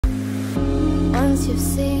Once you've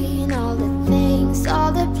seen all the things,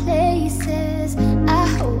 all the places, I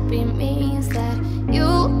hope it means that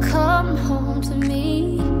you'll come home to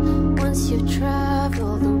me. Once you've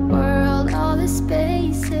traveled the world, all the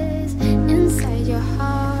spaces inside your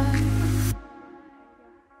heart,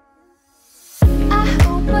 I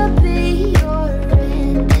hope I'll be your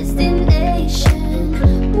end destination.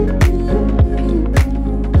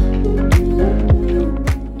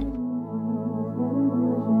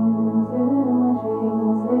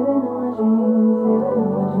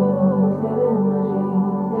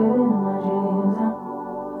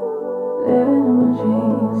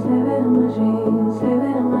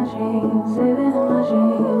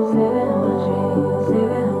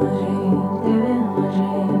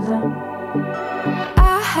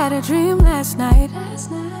 I had a dream last night.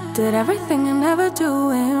 Did everything I never do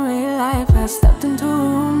in real life. I stepped into a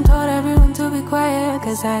room, told everyone to be quiet,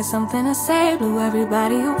 cause I had something to say. Blew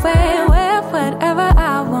everybody away, wear whatever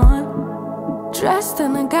I want. Dressed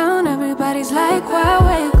in a gown, everybody's like,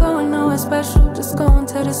 where you going? Nowhere special, just going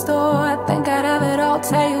to the store. I think I'd have it all,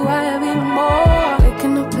 tell you I have even more.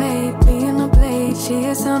 Picking a plate, being a plate, she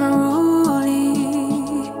is unruly.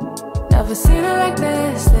 Never seen her like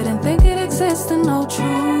this, didn't think it existed, no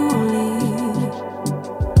truly.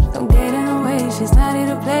 Don't get in her way, she's not here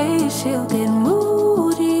to play, she'll get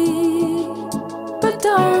moody. But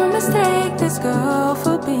don't mistake this girl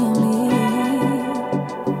for being me,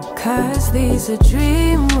 cause these are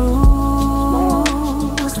dream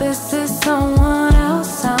rules. This is someone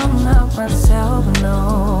else, I'm not myself,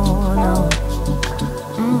 no, no.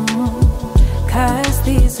 Cause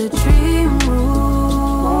these are dream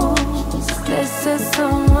rules. This is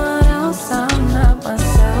someone else, I'm not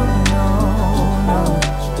myself, no, no.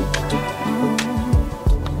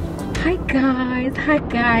 Hi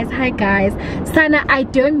guys. Sana, I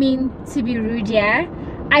don't mean to be rude here.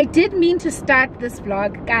 I did mean to start this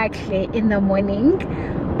vlog actually in the morning,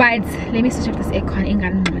 but let me switch off this aircon.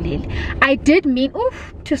 I did mean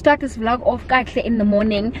to start this vlog off actually in the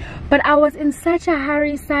morning, but I was in such a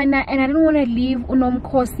hurry, Sana, and I didn't want to leave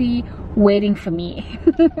Unomkosi waiting for me.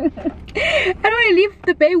 I don't want to leave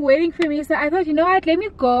the babe waiting for me, so I thought, you know what, let me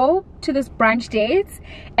go to this brunch date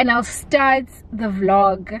and I'll start the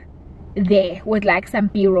vlog there with like some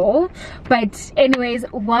b-roll. But anyways,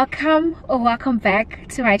 welcome back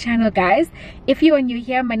to my channel, guys. If you are new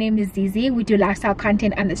here, my name is Zizi. We do lifestyle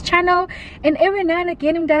content on this channel, and every now and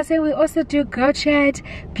again we also do girl chat,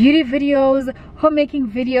 beauty videos, homemaking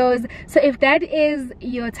videos. So if that is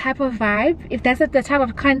your type of vibe, if that's the type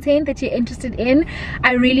of content that you're interested in,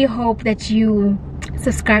 I really hope that you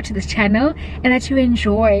subscribe to this channel and that you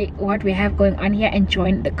enjoy what we have going on here and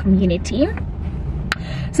join the community.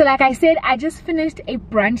 So like I said, I just finished a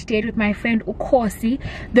brunch date with my friend Ukosi.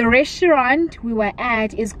 The restaurant we were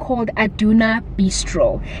at is called Aduna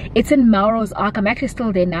Bistro. It's in Melrose Arc. I'm actually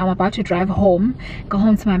still there now. I'm about to drive home, go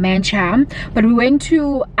home to my mancha. But we went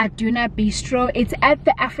to Aduna Bistro. It's at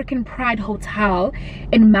the African Pride Hotel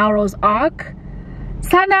in Melrose Arc.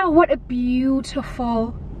 Sana, what a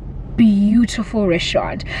beautiful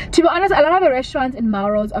restaurant. To be honest, a lot of the restaurants in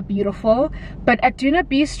Melrose are beautiful, but Aduna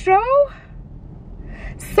Bistro,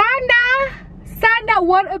 Sana,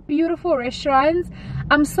 what a beautiful restaurant.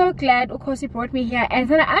 I'm so glad Ukosi brought me here, and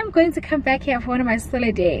then I'm going to come back here for one of my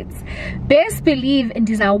solo dates. Best believe in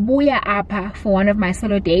Dizabuya Apa for one of my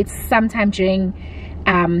solo dates sometime during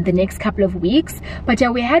the next couple of weeks. But yeah,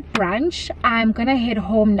 we had brunch. I'm gonna head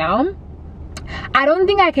home now. I don't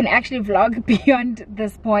think I can actually vlog beyond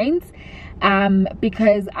this point,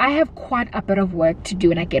 because I have quite a bit of work to do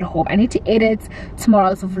when I get home. I need to edit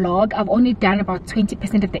tomorrow's vlog. I've only done about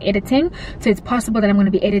 20% of the editing, so it's possible that I'm going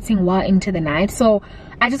to be editing well into the night. So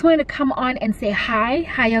I just wanted to come on and say hi.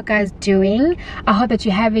 How you guys doing? I hope that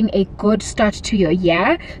you're having a good start to your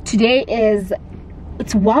year. Today is,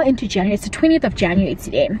 it's well into January. It's the 20th of January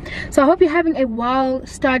today, so I hope you're having a well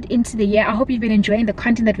start into the year. I hope you've been enjoying the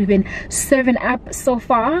content that we've been serving up so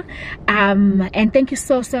far, and thank you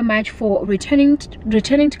so much for returning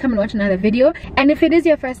to come and watch another video. And if it is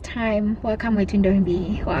your first time, welcome. Welcome.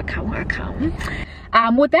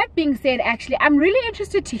 With that being said, actually I'm really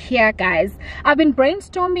interested to hear, guys. I've been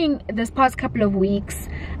brainstorming this past couple of weeks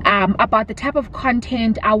about the type of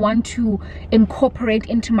content I want to incorporate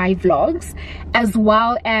into my vlogs, as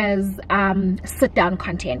well as sit down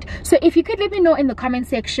content. So if you could let me know in the comment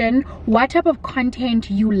section what type of content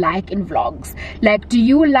you like in vlogs. Like, do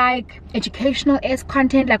you like educational-esque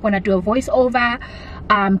content, like when I do a voiceover?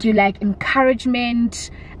 Do you like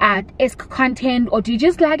encouragement-esque content, or do you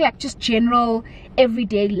just like just general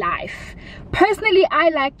everyday life? Personally, I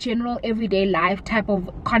like general everyday life type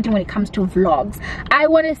of content when it comes to vlogs. I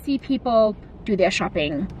want to see people do their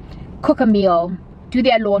shopping, cook a meal, do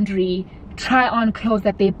their laundry, try on clothes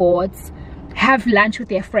that they bought, have lunch with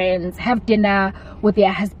their friends, have dinner with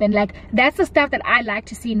their husband. Like, that's the stuff that I like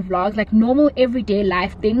to see in vlogs, like normal everyday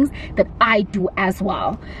life things that I do as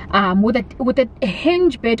well, with a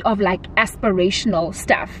hinge bit of like aspirational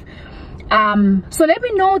stuff. So let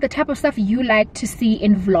me know the type of stuff you like to see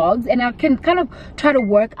in vlogs, and I can kind of try to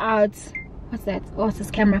work out, what's that? Oh, it's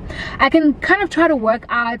this camera. I can kind of try to work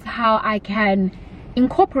out how I can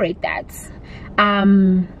incorporate that.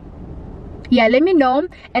 Yeah, let me know,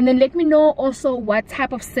 and then let me know also what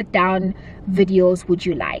type of sit down videos would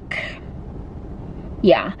you like.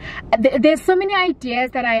 Yeah, there's so many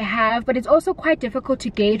ideas that I have, but it's also quite difficult to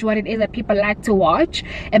gauge what it is that people like to watch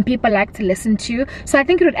and people like to listen to. So I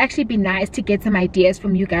think it would actually be nice to get some ideas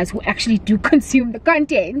from you guys who actually do consume the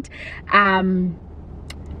content,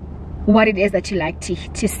 what it is that you like to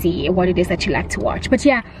see, what it is that you like to watch. But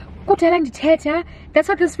yeah, that's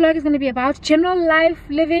what this vlog is going to be about, general life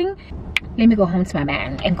living. Let me go home to my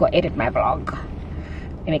man and go edit my vlog.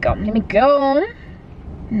 Let me go.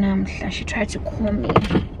 Namhla, she tried to call me.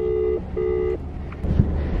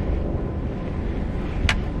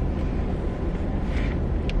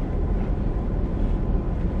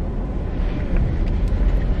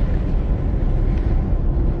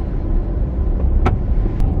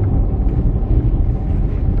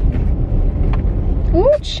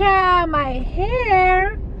 Ooh, my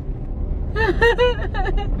hair.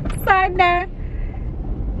 Sana.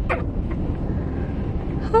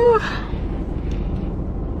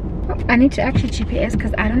 I need to actually GPS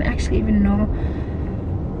because I don't actually even know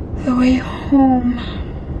the way home.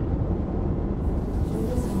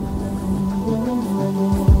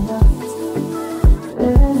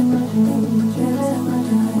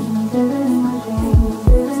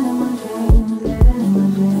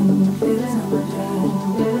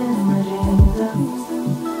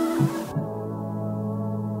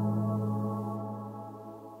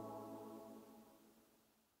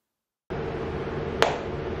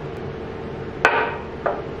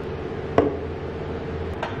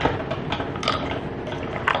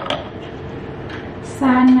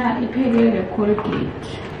 Sana iphelele Colgate.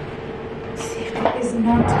 See if there is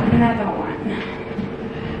not another one.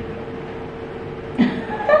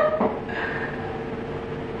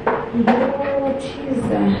 Yo,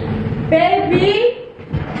 Jesus. Baby!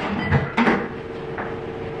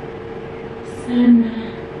 Sana.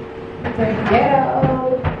 The ghetto.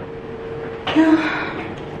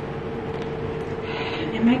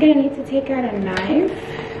 Am I gonna need to take out a knife?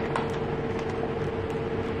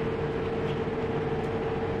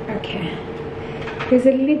 Okay, there's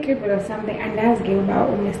a little bit of something, and that's give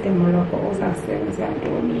about Mr. Moloko also says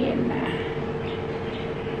and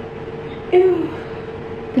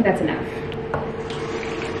I think that's enough.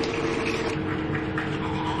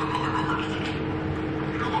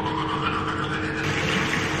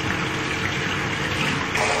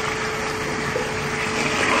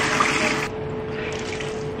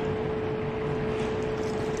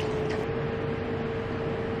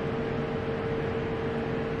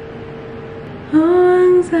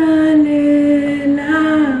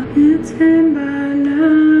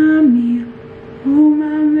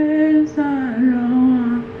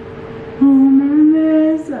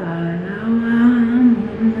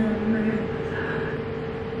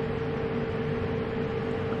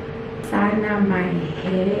 Sana my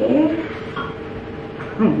hair.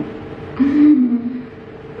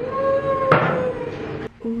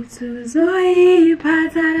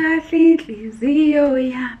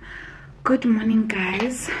 Good morning,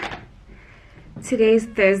 guys. Today's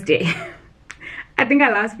Thursday. I think I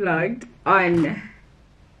last vlogged on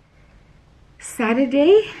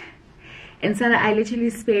Saturday, and so I literally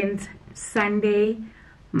spent Sunday,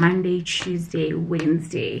 Monday, Tuesday,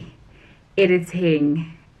 Wednesday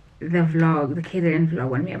editing the vlog, the KZN vlog,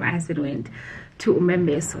 when me and my husband went to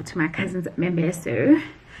Umembeso, to my cousin's Umembeso.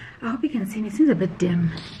 I hope you can see me. It seems a bit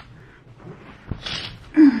dim.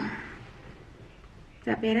 Is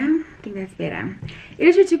that better? I think that's better. It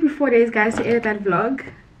actually took me 4 days, guys, to edit that vlog.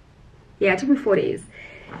 Yeah, it took me 4 days.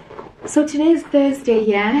 So today is Thursday,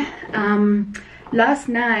 yeah. Last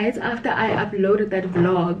night, after I uploaded that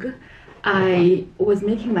vlog, I was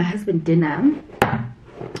making my husband dinner.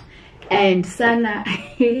 And Sana,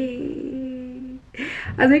 I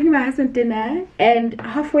was making my husband dinner, and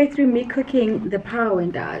halfway through me cooking, the power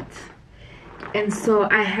went out. And so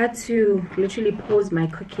I had to literally pause my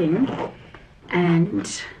cooking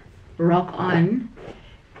and rock on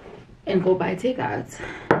and go buy takeout.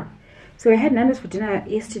 So I had nandos for dinner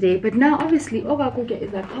yesterday, but now obviously Oga Kuke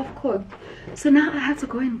is like half cooked. So now I have to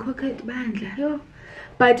go and cook it bandla. Yo,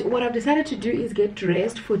 But what I've decided to do is get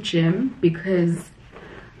dressed for gym because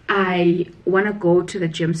I want to go to the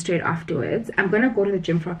gym straight afterwards. I'm going to go to the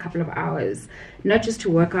gym for a couple of hours, not just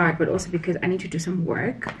to work out, but also because I need to do some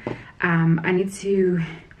work. I need to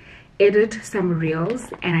edit some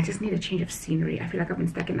reels, and I just need a change of scenery. I feel like I've been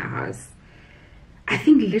stuck in the house, I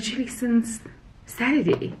think literally since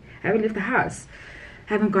Saturday. I haven't left the house.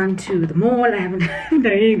 I haven't gone to the mall. I haven't done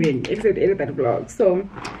anything except edit that vlog. So,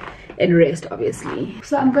 and rest obviously.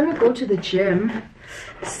 So I'm gonna go to the gym.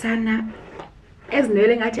 Sana, as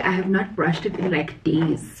Nailing, I have not brushed it in like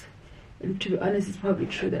days. And to be honest, it's probably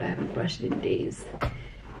true that I haven't brushed it in days.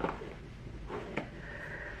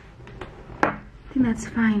 I think that's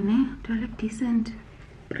fine, eh? Do I look decent?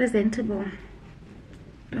 Presentable.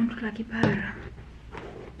 Don't look like a para.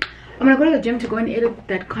 I'm gonna go to the gym to go and edit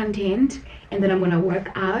that content, and then I'm gonna work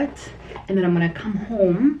out, and then I'm gonna come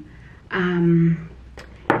home. And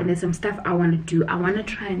there's some stuff I want to do. I want to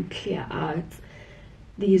try and clear out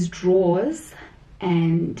these drawers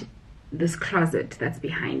and this closet that's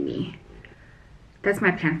behind me. That's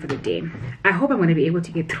my plan for the day. I hope I'm going to be able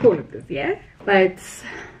to get through all of this, yeah? But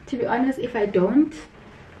to be honest, if I don't,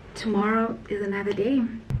 tomorrow is another day.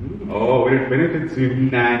 Oh, when it's in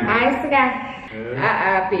nine. Hi, Sika.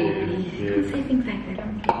 Baby. Don't say things like that.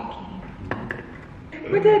 I'm joking.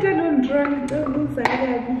 But I don't drunk. Don't say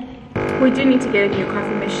that. We do need to get a new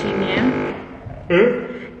coffee machine, yeah? Huh?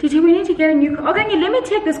 We need to get a new... Okay, let me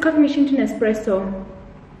take this coffee machine to Nespresso.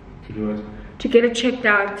 To do what? To get it checked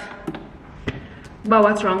out. But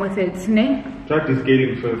what's wrong with it, ne? Try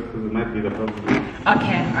descaling first, because it might be the problem.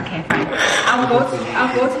 Okay, fine. I'll go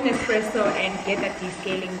to Nespresso and get that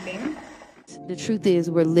descaling thing. The truth is,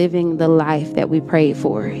 we're living the life that we prayed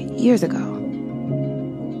for years ago.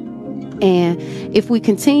 And if we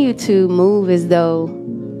continue to move as though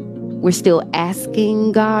we're still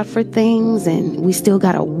asking God for things and we still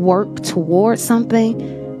got to work towards something,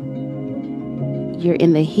 you're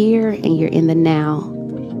in the here and you're in the now.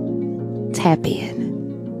 Tap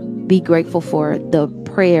in. Be grateful for the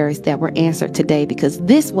prayers that were answered today, because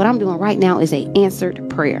this, what I'm doing right now, is an answered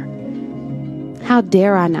prayer. How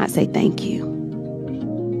dare I not say thank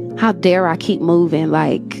you? How dare I keep moving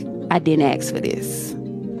like I didn't ask for this?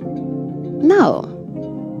 No.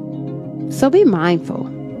 So be mindful.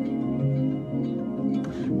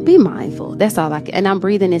 Be mindful. That's all I can. And I'm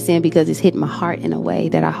breathing this in because it's hitting my heart in a way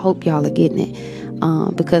that I hope y'all are getting it.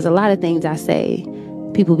 Because a lot of things I say,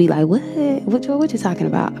 people be like, what you talking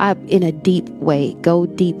about? In a deep way. Go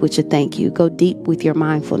deep with your thank you. Go deep with your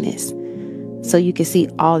mindfulness, so you can see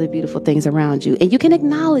all the beautiful things around you and you can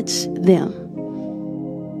acknowledge them.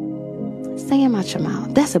 Say them out your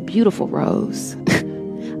mouth. That's a beautiful rose.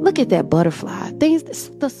 Look at that butterfly. Things,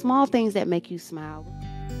 the small things that make you smile.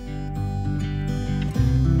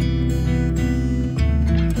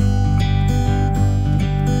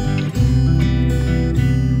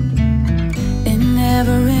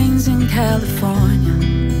 Never rains in California.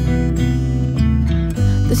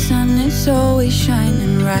 The sun is always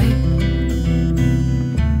shining bright.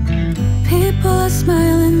 People are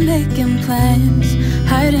smiling, making plans,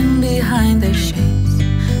 hiding behind their shades,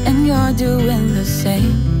 and you're doing the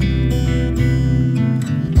same.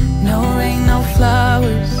 No rain, no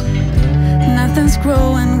flowers, nothing's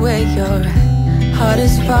growing where you're at. Heart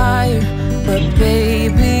is fire, but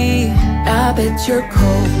baby, I bet you're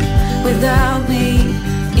cold without me,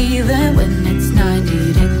 even when it's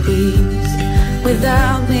 90 degrees.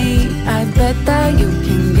 Without me, I bet that you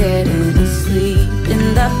can get any sleep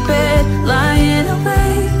in that bed, lying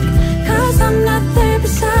awake. 'Cause I'm not there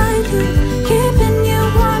beside you, keeping you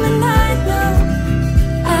warm at night. No,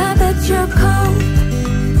 I bet you're cold.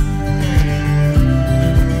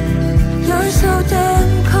 You're so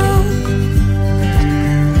damn cold.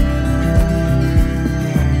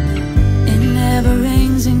 It never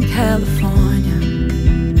rains in California.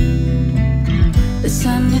 The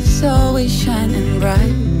sun is always shining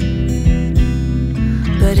bright.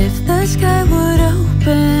 But if the sky would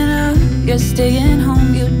open up, you're staying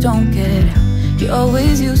home, you don't get out. You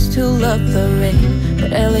always used to love the rain,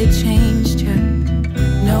 but LA changed you.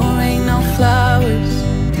 No rain, no flowers,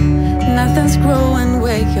 nothing's growing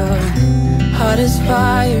where you're at. Heart is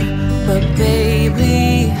fire, but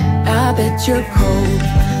baby, I bet you're cold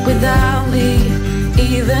without me,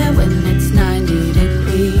 even when it's 90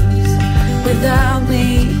 degrees. Without me,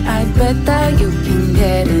 I bet that you can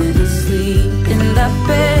get any sleep in that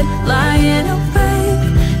bed, lying awake.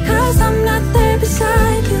 'Cause I'm not there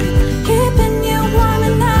beside you, keeping you warm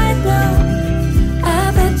at night. No,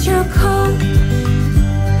 I bet you're cold.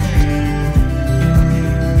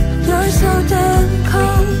 You're so damn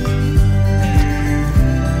cold.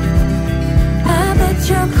 I bet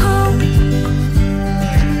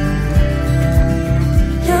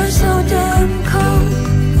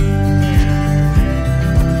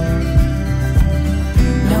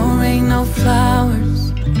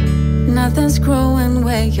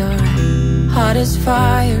Hot as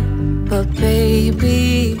fire, but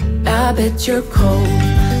baby, I bet you're cold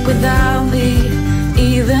without me.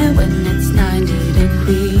 Even when it's 90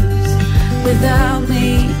 degrees without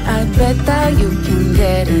me, I bet that you can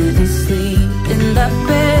get any sleep in that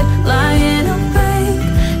bed, lying awake.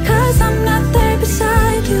 'Cause I'm not there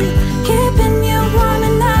beside you, keeping you warm,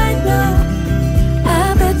 and I know I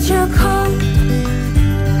bet you're cold.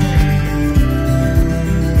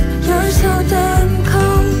 You're so damn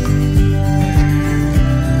cold.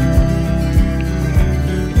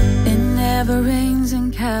 It never rains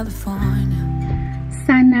in California.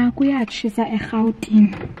 Sana kuyatshisa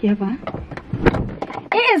eGauteng, yeva.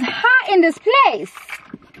 It is hot in this place.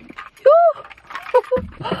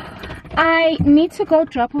 I need to go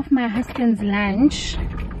drop off my husband's lunch.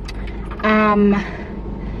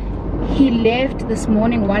 He left this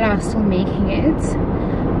morning while I was still making it.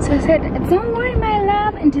 So I said, don't worry my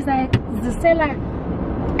love, and he's like, Zisela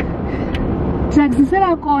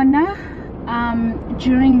Kona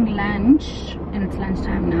during lunch, and it's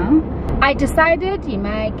lunchtime now. I decided, can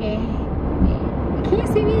you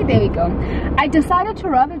see me? There we go. I decided to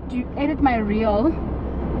rather edit my reel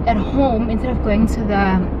at home instead of going to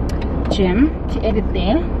the gym to edit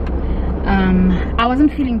there. I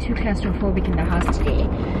wasn't feeling too claustrophobic in the house today,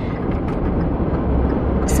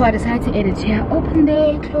 so I decided to edit here, open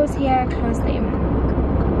there, close here, close there.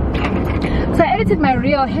 So I edited my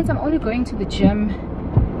reel, hence I'm only going to the gym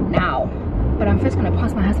now, but I'm first going to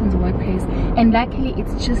pass my husband's workplace, and luckily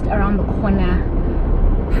it's just around the corner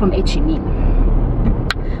from Hygien.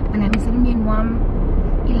 And I'm saying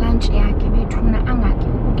lunch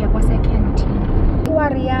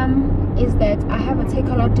what is that I have a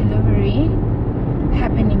take-a-lot delivery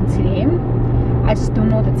happening today. I just don't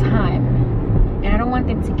know the time, and I don't want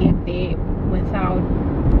them to get there without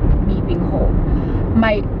me being home.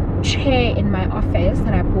 My chair in my office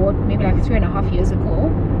that I bought maybe like 3.5 years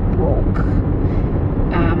ago broke,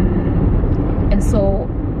 and so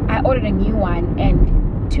I ordered a new one and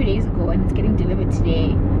 2 days ago, and it's getting delivered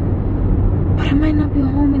today. But I might not be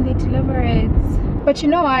home when they deliver it. But you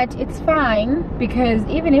know what, it's fine, because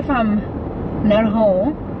even if I'm not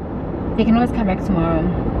home, they can always come back tomorrow.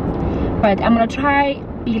 But I'm gonna try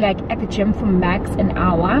be like at the gym for max an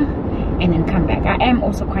hour and then come back. I am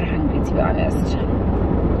also quite hungry, to be honest,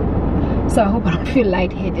 so I hope I don't feel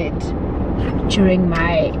lightheaded during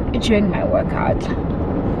my workout.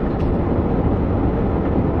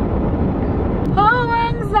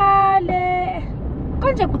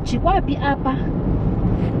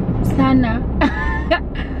 Sana.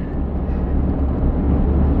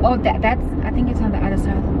 Oh, that's, I think it's on the other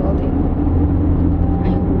side of the building. I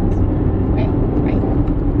hope.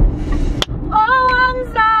 Oh,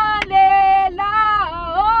 Angzalela,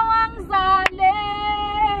 oh, Angzale,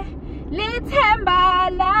 lithemba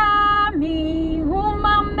lami,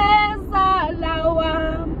 umameza lawa.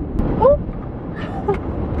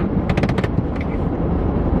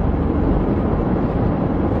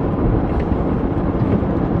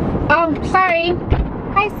 Oh, sorry.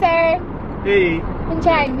 Hi, sir. Hey.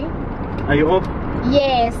 Enjoy me. Are you off?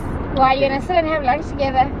 Yes. Why, you gonna sit and have lunch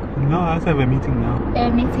together? No, I also have a meeting now. A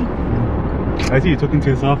meeting. I see you talking to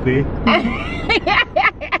yourself there.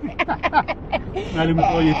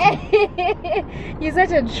 You're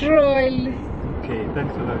such a troll. Okay,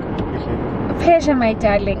 thanks for that. I appreciate it. Pleasure, my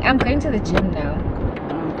darling. I'm going to the gym now.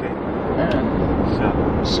 Okay.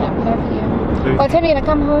 Sharp, love you. Okay. What time are you gonna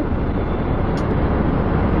come home?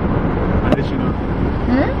 I'll let you know.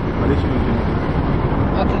 Hmm? I'll let you know.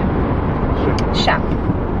 Okay. Sure. Sharp.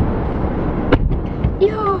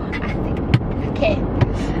 Yo, okay.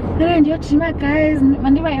 And your chima guys,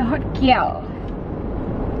 man, you are a hot girl.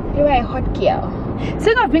 You are a hot girl.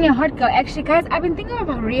 Speaking of being a hot girl, actually, guys, I've been thinking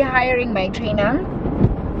about rehiring my trainer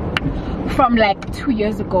from like 2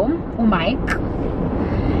 years ago, Mike.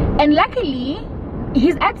 And luckily,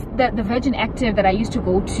 he's at the Virgin Active that I used to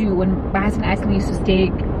go to when my husband and I used to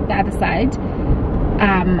stay the other side.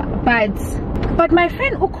 But my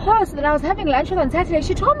friend Ukos that I was having lunch with on Saturday,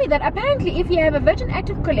 she told me that apparently if you have a Virgin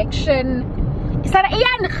Active collection, if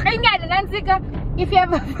you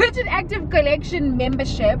have a Virgin Active collection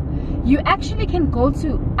membership, you actually can go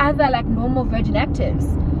to other like normal Virgin Actives.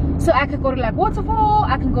 So I could go to like Waterfall,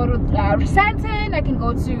 I can go to Santon, I can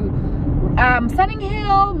go to Sunning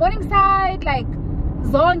Hill, Morningside, like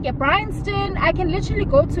Zonke, Bryanston. I can literally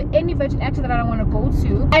go to any Virgin Active that I don't want to go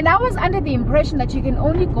to. And I was under the impression that you can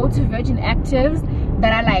only go to Virgin Actives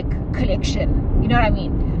that are like collection, you know what I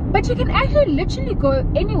mean? But you can actually literally go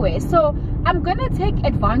anywhere. So I'm gonna take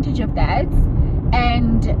advantage of that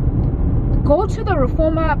and go to the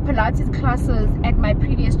Reformer Pilates classes at my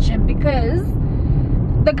previous gym, because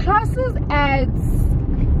The classes at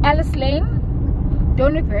Alice Lane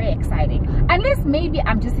don't look very exciting, unless maybe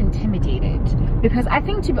I'm just intimidated, because I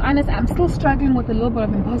think, to be honest, I'm still struggling with a little bit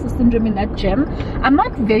of imposter syndrome in that gym. I'm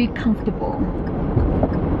not very comfortable,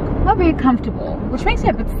 which makes me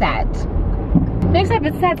a bit sad.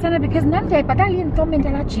 Sana, because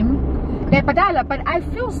but I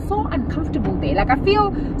feel so uncomfortable there. Like, I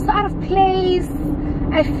feel so out of place.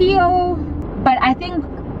 But I think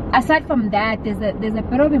aside from that, there's a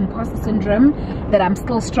bit of imposter syndrome that I'm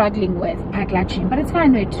still struggling with, but it's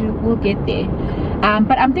fine. We'll get there.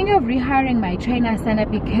 But I'm thinking of rehiring my trainer, Sana,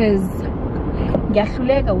 because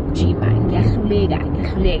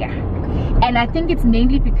and I think it's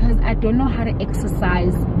mainly because I don't know how to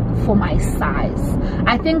exercise for my size.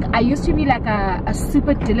 I think I used to be like a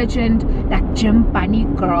super diligent, like, gym bunny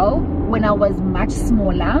girl when I was much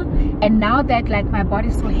smaller, and now that, like, my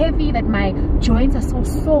body's so heavy, that my joints are so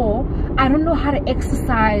sore, I don't know how to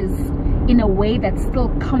exercise in a way that's still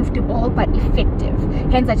comfortable but effective.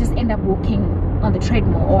 Hence, I just end up walking on the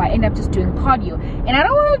treadmill, or I end up just doing cardio. And I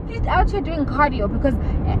don't want to be out here doing cardio, because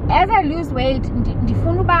as I lose weight, you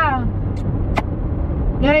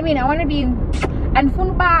know what I mean? I want to be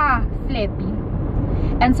flappy,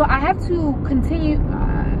 and so I have to continue.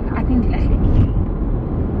 I think,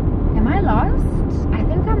 am I lost? I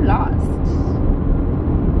think I'm lost.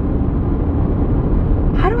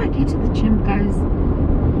 How do I get to the gym, guys?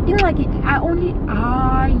 You know, like, I only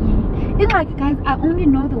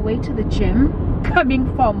know the way to the gym coming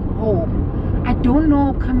from home. I don't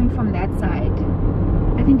know coming from that side.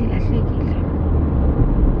 I think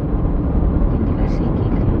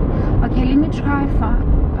okay, let me try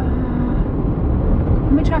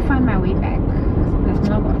find my way back. There's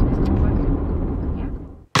no one. Yeah.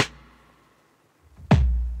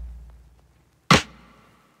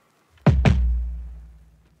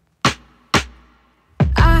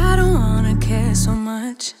 I don't wanna care so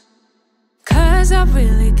much, 'cause I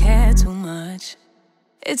really care too much.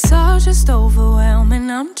 It's all just overwhelming,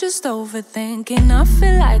 I'm just overthinking. I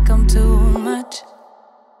feel like I'm too much.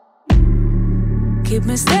 Keep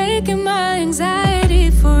mistaking my anxiety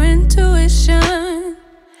for intuition,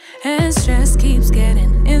 and stress keeps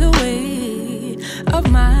getting in the way of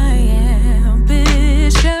my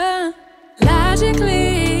ambition.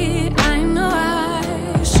 Logically, I know I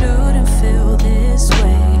shouldn't feel this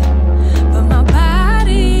way, but my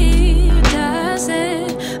body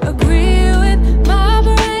doesn't agree with my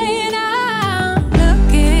brain. I'm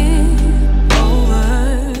looking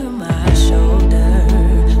over my shoulder,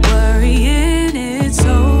 worrying it's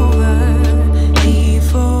over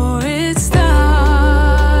before it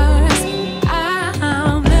starts.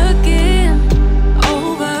 I'm looking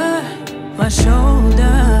over my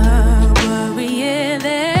shoulder, worrying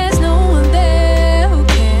there's no one there who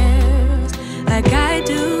cares like I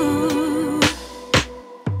do.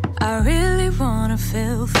 I really wanna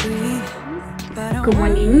feel free, but I'm Good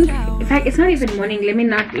morning. worried In fact, it's not even morning. Let me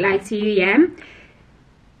not lie to you, yeah?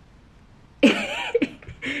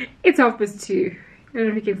 It's 2:30. I don't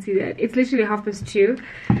know if you can see that. It's literally 2:30.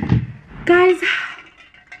 Guys,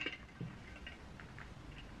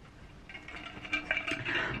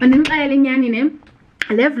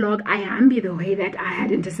 the vlog, I am be the way that I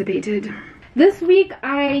had anticipated. This week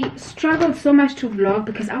I struggled so much to vlog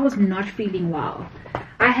because I was not feeling well.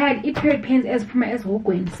 I had period pains as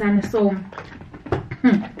going son, so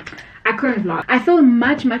I couldn't vlog. I feel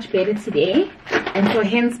much better today, and so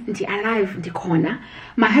hence alive the corner.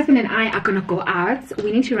 My husband and I are gonna go out.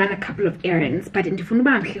 We need to run a couple of errands, but in the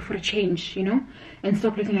I'm here for a change, you know, and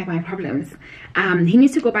stop looking like my problems. He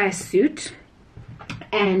needs to go buy a suit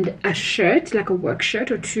and a shirt, like a work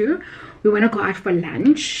shirt or two. We want to go out for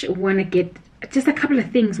lunch. We want to get just a couple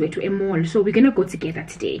of things to a mall, so we're gonna go together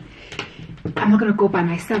today. I'm not gonna go by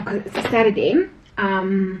myself because it's a Saturday.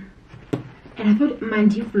 And I thought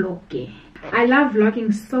mandi vlog. I love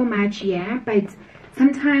vlogging so much, yeah, but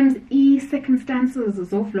sometimes circumstances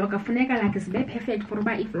of vlog afuneka like it's very perfect for a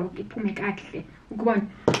vlog iphume kahle. Go on.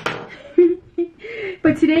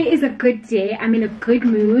 But today is a good day. I'm in a good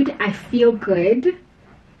mood. I feel good,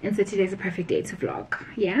 and so today's a perfect day to vlog,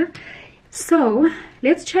 yeah. So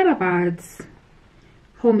let's chat about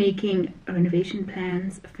homemaking, renovation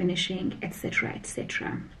plans, finishing, etc,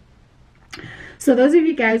 etc. So those of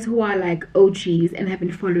you guys who are like OGs and have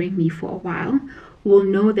been following me for a while will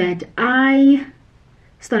know that I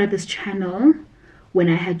started this channel when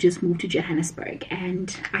I had just moved to Johannesburg,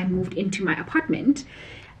 and I moved into my apartment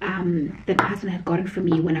that my husband had gotten for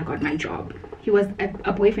me when I got my job. He was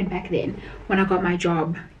a boyfriend back then when I got my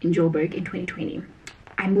job in Joburg in 2020.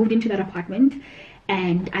 I moved into that apartment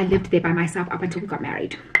and I lived there by myself up until we got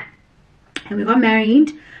married. And we got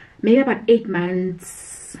married maybe about 8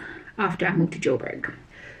 months after I moved to Joburg.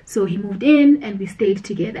 So he moved in and we stayed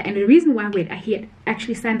together. And the reason why he had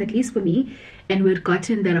actually signed that lease for me and we had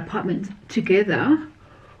gotten that apartment together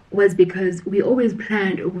was because we always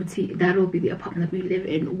planned that will be the apartment that we live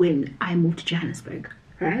in when I moved to Johannesburg,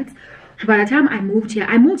 right? So by the time I moved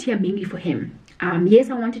here mainly for him. Yes,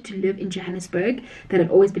 I wanted to live in Johannesburg. That had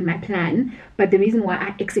always been my plan. But the reason why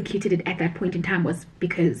I executed it at that point in time was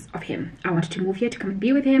because of him. I wanted to move here to come and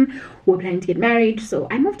be with him. We were planning to get married. So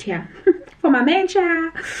I moved here for my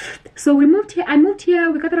mancha. So we moved here. I moved here.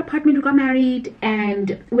 We got that apartment. We got married.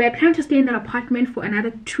 And we had planned to stay in that apartment for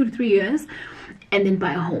another 2 to 3 years. And then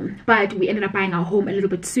buy a home. But we ended up buying our home a little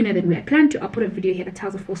bit sooner than we had planned to. I'll put a video here that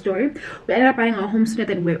tells the full story. We ended up buying our home sooner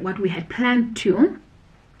than what we had planned to,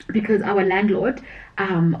 because our landlord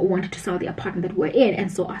wanted to sell the apartment that we're in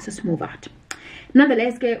and so asked us to move out.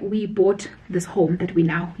 Nonetheless, we bought this home that we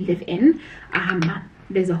now live in.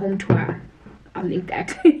 There's a home tour. I'll link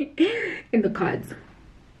that in the cards.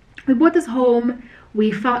 We bought this home.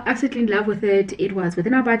 We fell absolutely in love with it. It was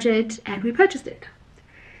within our budget and we purchased it.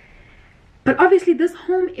 But obviously this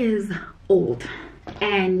home is old,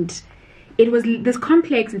 and it was this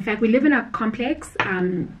complex. In fact, we live in a complex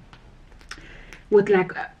with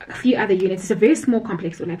like a few other units. It's a very small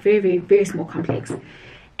complex, or like very small complex.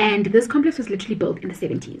 And this complex was literally built in the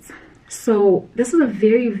 70s. So this is a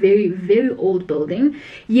very old building.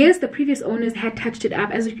 Yes, the previous owners had touched it up.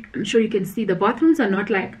 As I'm sure you can see, the bathrooms are not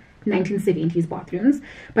like 1970s bathrooms,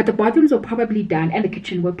 but the bathrooms were probably done, and the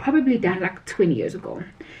kitchen were probably done like 20 years ago.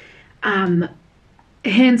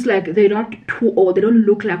 Hence, like, they're not too old. They don't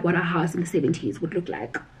look like what a house in the 70s would look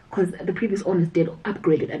like, because the previous owners did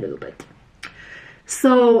upgrade it a little bit.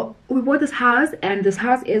 So we bought this house, and this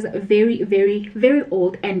house is very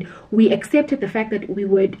old, and we accepted the fact that we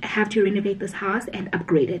would have to renovate this house and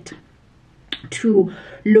upgrade it to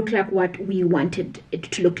look like what we wanted it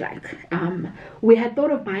to look like. We had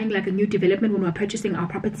thought of buying like a new development when we were purchasing our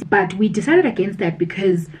property, but we decided against that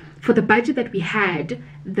because for the budget that we had,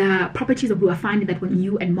 the properties that we were finding that were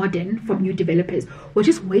new and modern from new developers were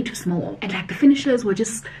just way too small, and like the finishes were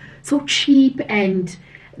just so cheap, and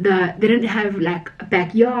they didn't have like a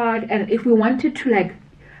backyard. And if we wanted to like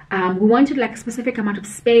we wanted like a specific amount of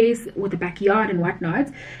space with the backyard and whatnot,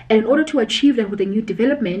 and in order to achieve that with the new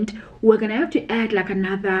development, we're gonna have to add like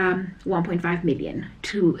another 1.5 million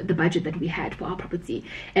to the budget that we had for our property,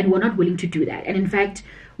 and we're not willing to do that. And in fact,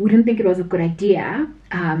 we didn't think it was a good idea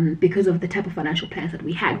because of the type of financial plans that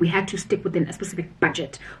we had. We had to stick within a specific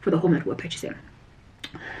budget for the home that we're purchasing.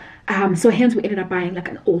 So hence we ended up buying like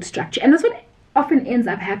an old structure. And that's what often ends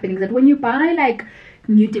up happening, that when you buy like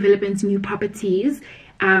new developments, new properties,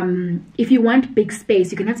 if you want big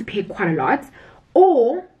space, you're gonna have to pay quite a lot,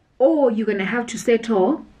 or you're gonna have to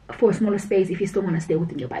settle for a smaller space if you still want to stay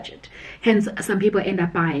within your budget. Hence, some people end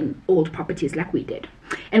up buying old properties like we did.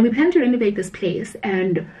 And we plan to renovate this place,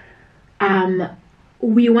 and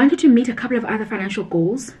we wanted to meet a couple of other financial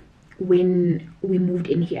goals when we moved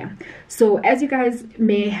in here. So as you guys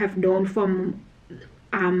may have known from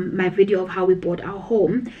my video of how we bought our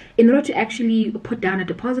home, in order to actually put down a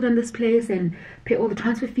deposit on this place and pay all the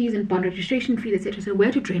transfer fees and bond registration fees, etc., so we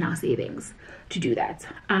had to drain our savings to do that,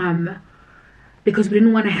 because we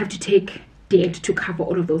didn't want to have to take debt to cover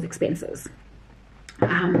all of those expenses.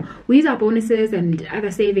 We use our bonuses and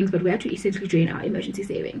other savings, but we had to essentially drain our emergency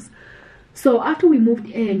savings. So after we moved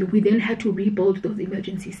in, we then had to rebuild those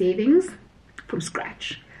emergency savings from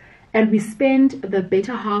scratch, and we spent the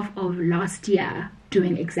better half of last year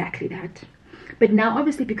doing exactly that. But now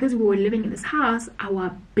obviously, because we were living in this house,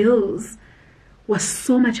 our bills were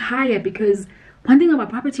so much higher, because one thing about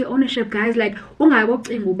property ownership, guys, like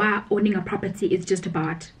owning a property is just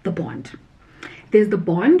about the bond. There's the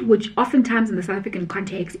bond, which oftentimes in the South African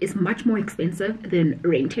context is much more expensive than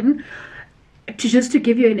renting. Just to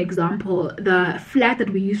give you an example, the flat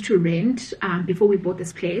that we used to rent before we bought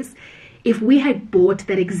this place, if we had bought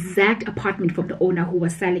that exact apartment from the owner who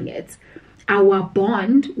was selling it, our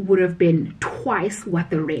bond would have been twice what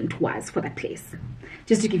the rent was for that place.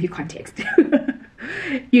 Just to give you context.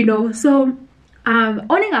 You know, so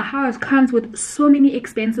owning a house comes with so many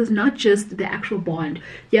expenses, not just the actual bond.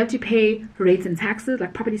 You have to pay rates and taxes,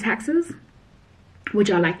 like property taxes, which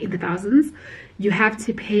are like in the thousands. You have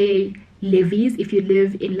to pay levies if you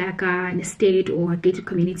live in like an estate or a gated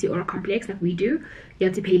community or a complex like we do. You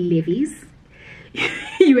have to pay levies.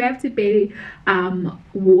 You have to pay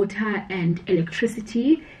water and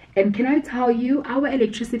electricity. And can I tell you, our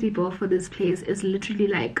electricity bill for this place is literally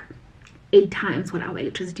like 8 times what our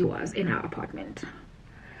electricity was in our apartment.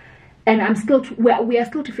 And we are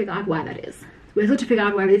still to figure out why that is. we're still to figure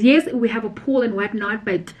out why it is. Yes, we have a pool and whatnot,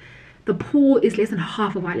 but the pool is less than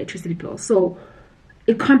half of our electricity bill, so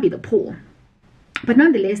it can't be the pool. But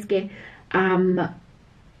nonetheless,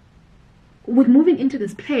 with moving into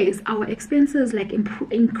this place, our expenses like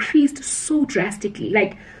increased so drastically,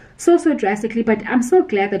 like so drastically. But I'm so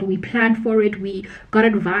glad that we planned for it. We got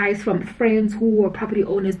advice from friends who were property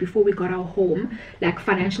owners before we got our home, like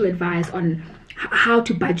financial advice on how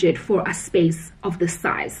to budget for a space of this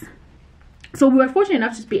size. So we were fortunate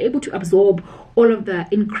enough to be able to absorb all of the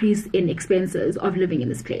increase in expenses of living in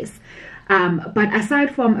this place. But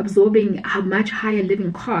aside from absorbing how much higher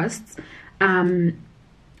living costs,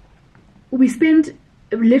 we spent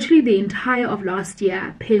literally the entire of last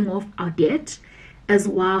year paying off our debt, as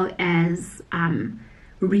well as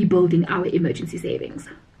rebuilding our emergency savings.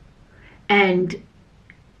 And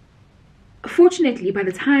fortunately, by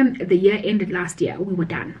the time the year ended last year, we were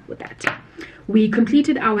done with that. We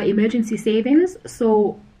completed our emergency savings,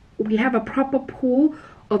 so we have a proper pool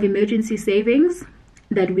of emergency savings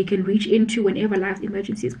that we can reach into whenever life's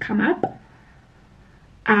emergencies come up.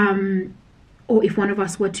 Or if one of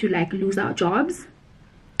us were to like lose our jobs,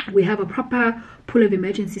 we have a proper pool of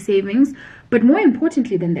emergency savings. But more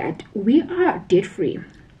importantly than that, we are debt free,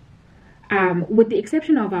 with the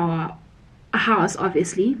exception of our house,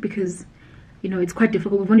 obviously, because you know it's quite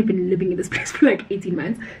difficult. We've only been living in this place for like 18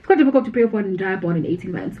 months. It's quite difficult to pay for an entire bond in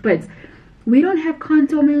 18 months. But we don't have car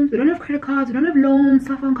installments, we don't have credit cards, we don't have loans,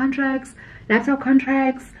 cell phone contracts, laptop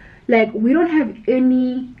contracts. Like, we don't have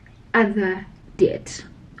any other debt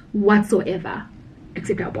whatsoever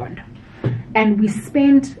except our bond. And we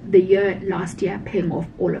spent the year last year paying off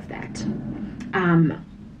all of that.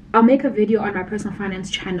 I'll make a video on my personal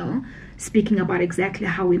finance channel speaking about exactly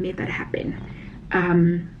how we made that happen.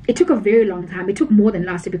 It took a very long time. It took more than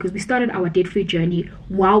last year because we started our debt-free journey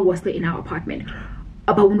while we're still in our apartment.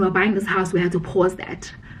 But when we were buying this house, we had to pause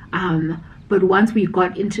that. But once we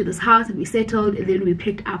got into this house and we settled, then we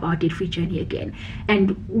picked up our debt-free journey again.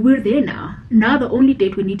 And we're there now. Now the only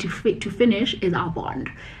debt we need to finish is our bond.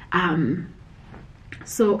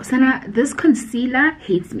 So, Sana, this concealer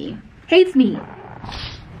hates me. Hates me.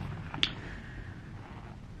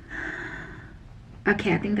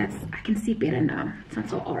 Okay, I think I can see better now. It's not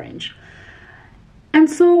so orange. And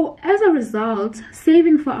so, as a result,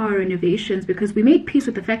 saving for our renovations, because we made peace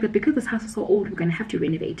with the fact that because this house is so old, we're going to have to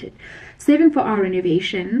renovate it. Saving for our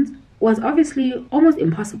renovations was obviously almost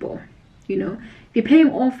impossible. You know, if you're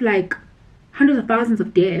paying off like hundreds of thousands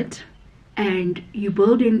of debt and you're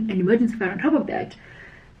building an emergency fund on top of that,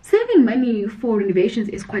 saving money for renovations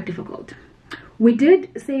is quite difficult. We did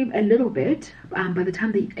save a little bit by the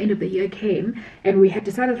time the end of the year came, and we had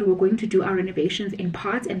decided we were going to do our renovations in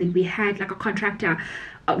parts, and then we had like a contractor,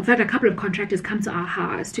 in fact a couple of contractors come to our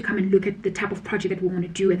house to come and look at the type of project that we want to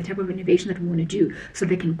do and the type of renovation that we want to do so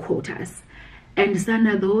they can quote us. And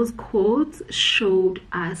Sana, those quotes showed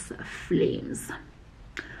us flames.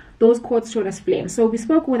 Those quotes showed us flames. So we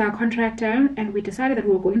spoke with our contractor and we decided that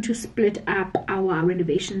we were going to split up our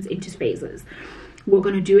renovations into phases. We're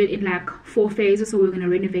going to do it in like 4 phases. So we're going to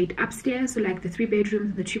renovate upstairs, so like the 3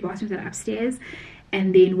 bedrooms and the 2 bathrooms that are upstairs,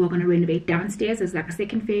 and then we're going to renovate downstairs as like a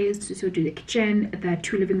second phase. So do the kitchen, the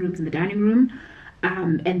 2 living rooms and the dining room,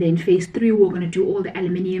 and then phase 3 we're going to do all the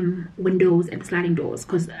aluminium windows and sliding doors,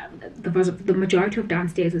 because the majority of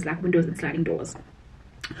downstairs is like windows and sliding doors.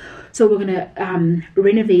 So we're going to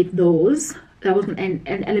renovate those. And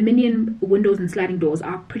aluminium windows and sliding doors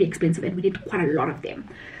are pretty expensive, and we did quite a lot of them.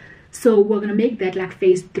 So we're going to make that like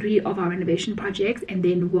phase 3 of our renovation projects, and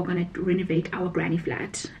then we're going to renovate our granny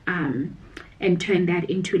flat and turn that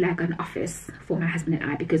into like an office for my husband and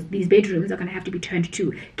I, because these bedrooms are going to have to be turned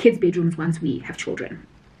to kids' bedrooms once we have children.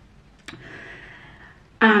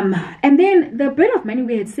 And then the bit of money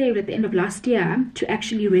we had saved at the end of last year to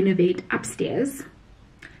actually renovate upstairs,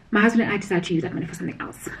 my husband and I decided to use that money for something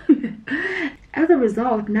else. As a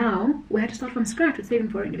result, now we had to start from scratch with saving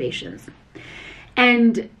for renovations.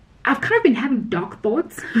 And I've kind of been having dark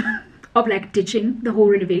thoughts of like ditching the whole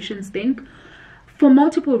renovations thing for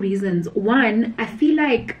multiple reasons. One, I feel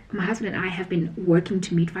like my husband and I have been working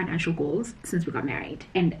to meet financial goals since we got married,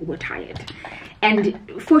 and we're tired. And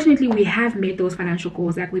fortunately, we have made those financial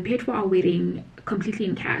goals. Like, we paid for our wedding completely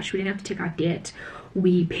in cash. We didn't have to take out debt.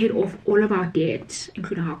 We paid off all of our debt,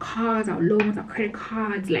 including our cars, our loans, our credit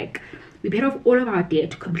cards. Like, we paid off all of our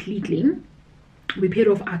debt completely. We paid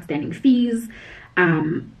off outstanding fees.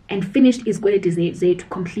 And finished is going to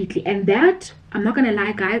completely. And that, I'm not gonna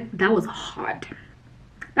lie guys, that was hard.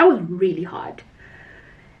 That was really hard.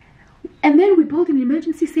 And then we built an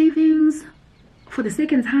emergency savings for the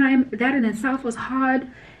second time. That in itself was hard.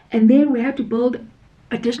 And then we had to build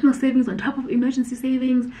additional savings on top of emergency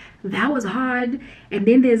savings. That was hard. And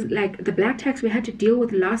then there's like the black tax we had to deal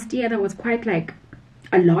with last year. That was quite like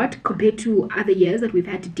a lot compared to other years that we've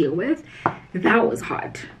had to deal with. That was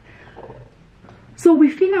hard. So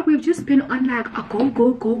we feel like we've just been on like a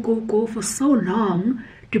go for so long,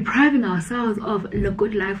 depriving ourselves of the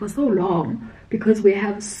good life for so long, because we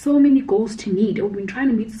have so many goals to meet, or we've been trying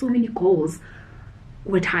to meet so many goals.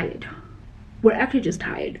 We're tired. We're actually just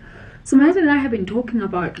tired. So my husband and I have been talking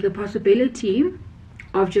about the possibility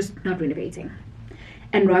of just not renovating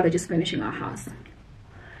and rather just finishing our house.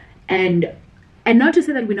 And not to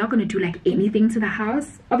say that we're not going to do like anything to the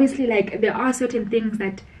house. Obviously, like there are certain things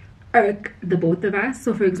that irk the both of us.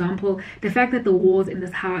 So for example, the fact that the walls in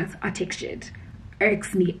this house are textured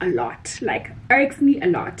irks me a lot, like irks me a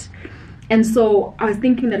lot. And so I was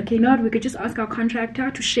thinking that, okay, you know what, we could just ask our contractor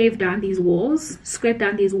to shave down these walls, scrape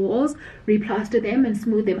down these walls, replaster them and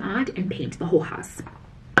smooth them out and paint the whole house.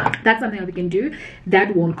 That's something that we can do.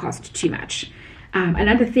 That won't cost too much.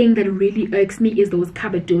 Another thing that really irks me is those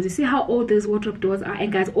cupboard doors. You see how old those wardrobe doors are?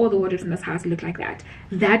 And guys, all the wardrobes in this house look like that.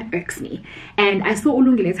 That irks me. And I saw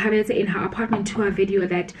Ulungile's Hubby in her apartment tour video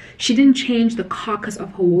that she didn't change the carcass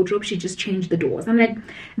of her wardrobe, she just changed the doors. I'm like,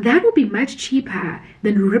 that would be much cheaper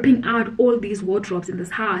than ripping out all these wardrobes in this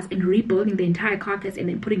house and rebuilding the entire carcass and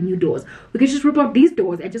then putting new doors. We could just rip out these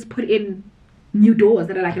doors and just put in new doors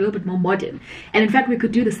that are like a little bit more modern. And in fact, we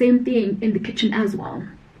could do the same thing in the kitchen as well.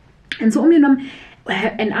 And so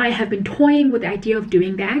and I have been toying with the idea of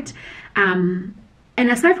doing that. And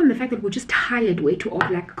aside from the fact that we're just tired way too of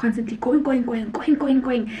like constantly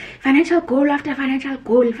going, financial goal after financial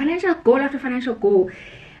goal, financial goal after financial goal.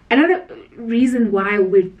 Another reason why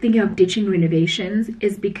we're thinking of ditching renovations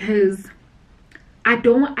is because I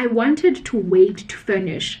wanted to wait to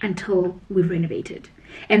furnish until we've renovated.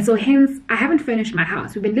 And so hence I haven't furnished my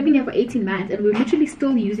house. We've been living here for 18 months and we're literally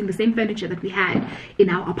still using the same furniture that we had in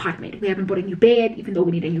our apartment. We haven't bought a new bed, even though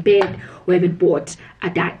we need a new bed. We haven't bought a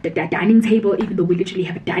dining table, even though we literally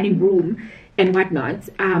have a dining room and whatnot.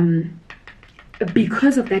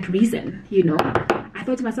 Because of that reason, you know, I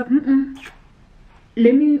thought to myself,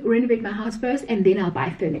 let me renovate my house first and then I'll buy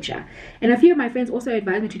furniture. And a few of my friends also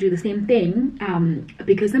advised me to do the same thing,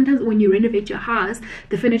 because sometimes when you renovate your house,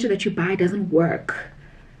 the furniture that you buy doesn't work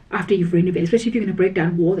after you've renovated, especially if you're going to break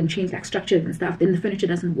down walls and change like structures and stuff, then the furniture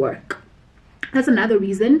doesn't work. That's another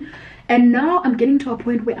reason. And now I'm getting to a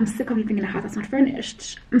point where I'm sick of living in a house that's not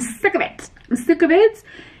furnished. I'm sick of it. I'm sick of it.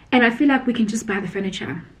 And I feel like we can just buy the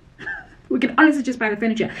furniture. We can honestly just buy the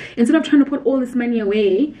furniture. Instead of trying to put all this money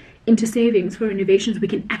away into savings for renovations, we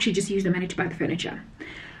can actually just use the money to buy the furniture.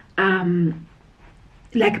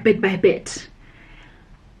 Like bit by bit.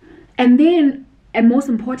 And then, and most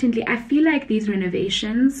importantly, I feel like these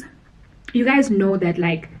renovations, you guys know that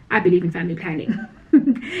like I believe in family planning.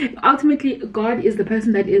 Ultimately, God is the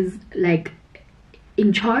person that is like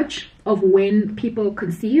in charge of when people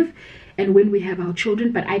conceive and when we have our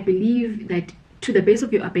children. But I believe that to the best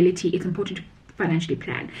of your ability, it's important to financially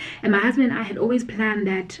plan. And my husband and I had always planned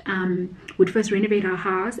that we'd first renovate our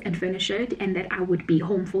house and furnish it, and that I would be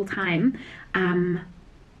home full time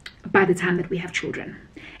by the time that we have children.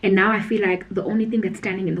 And now I feel like the only thing that's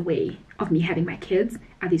standing in the way of me having my kids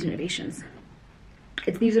are these renovations.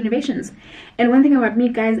 It's these renovations. And one thing about me,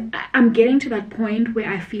 guys, I'm getting to that point where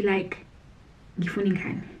I feel like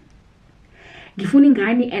ngifuna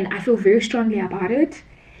ingane, and I feel very strongly about it.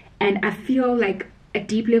 And I feel like a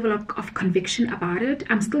deep level of conviction about it.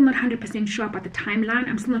 I'm still not 100% sure about the timeline.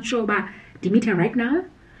 I'm still not sure about Demeter right now.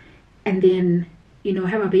 And then, you know,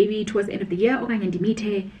 have a baby towards the end of the year, or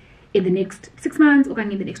Demeter in the next 6 months, or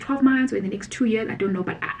in the next 12 months, or in the next 2 years. I don't know,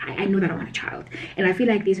 but I know that I want a child. And I feel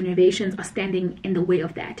like these renovations are standing in the way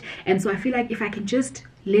of that. And so I feel like if I can just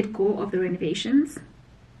let go of the renovations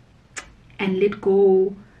and let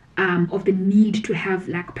go of the need to have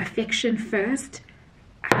like perfection first,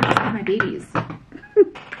 I can just have my babies. I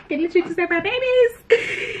can literally just have my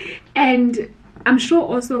babies. And I'm sure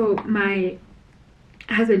also my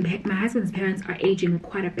husband's parents are aging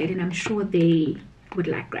quite a bit, and I'm sure they would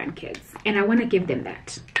like grandkids, and I want to give them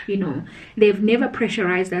that. You know, they've never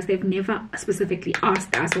pressurized us, they've never specifically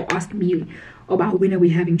asked us or asked me about when are we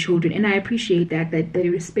having children, and I appreciate that they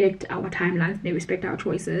respect our timelines, they respect our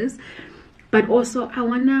choices. But also I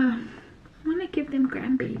wanna give them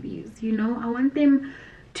grandbabies, you know. I want them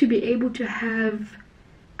to be able to have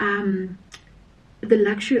the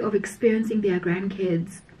luxury of experiencing their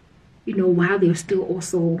grandkids, you know, while they're still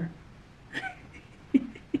also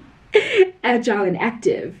agile and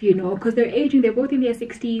active, you know, because they're aging, they're both in their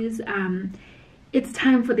 60s. It's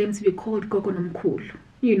time for them to be called Gogo Nomkhulu,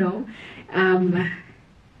 you know.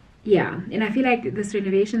 yeah, and I feel like this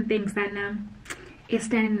renovation thing, Sana, is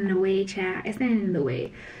standing in the way, child. It's standing in the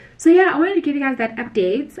way. So yeah, I wanted to give you guys that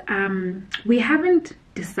update. We haven't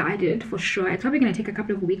decided for sure. It's probably going to take a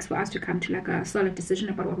couple of weeks for us to come to like a solid decision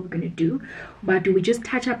about what we're going to do. But do we just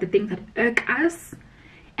touch up the things that irk us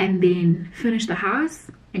and then finish the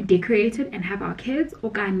house and decorate it and have our kids?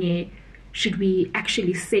 Or should we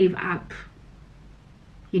actually save up,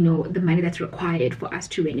 you know, the money that's required for us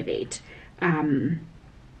to renovate?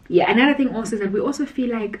 Yeah, another thing also is that we also feel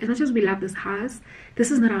like, as much as we love this house,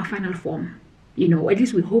 this is not our final form. You know, at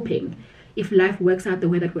least we're hoping, if life works out the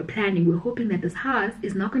way that we're planning, we're hoping that this house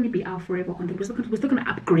is not going to be our forever home. We're still going to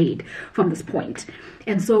upgrade from this point.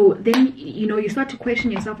 And so then, you know, you start to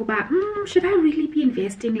question yourself about, should I really be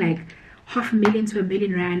investing like $500,000 to R1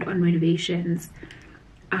 million on renovations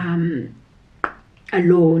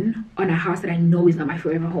alone on a house that I know is not my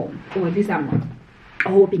forever home, or at least I'm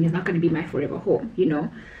hoping is not going to be my forever home, you know?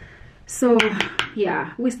 So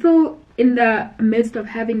yeah, we're still in the midst of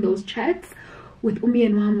having those chats with Umi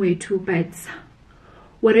and Wamwe too, but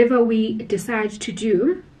whatever we decide to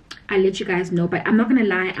do, I'll let you guys know. But I'm not gonna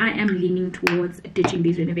lie, I am leaning towards ditching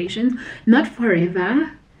these renovations, not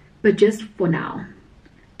forever, but just for now,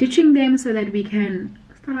 ditching them so that we can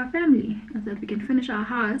start our family, so that we can finish our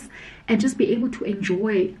house and just be able to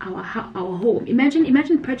enjoy our home.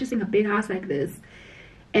 Imagine purchasing a big house like this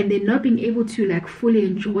and then not being able to like fully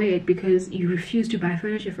enjoy it because you refuse to buy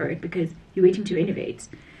furniture for it because you're waiting to renovate.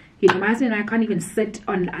 You know, my husband and I can't even sit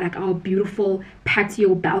on like our beautiful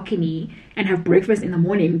patio balcony and have breakfast in the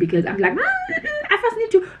morning because I'm like, I first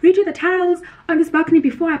need to redo the tiles on this balcony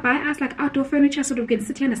before I buy us like outdoor furniture so that we can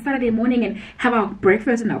sit here on a Saturday morning and have our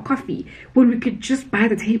breakfast and our coffee, when we could just buy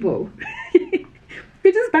the table. We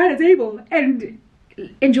could just buy the table and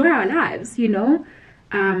enjoy our lives, you know?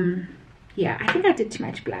 Yeah, I think I did too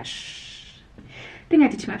much blush.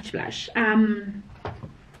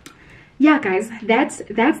 Yeah, guys, that's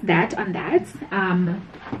that on that. And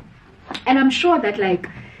I'm sure that like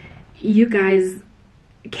you guys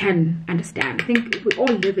can understand. I think we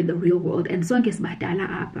all live in the real world, and so gets badala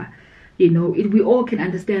apa, you know, we all can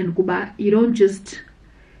understand. Kuba, you don't just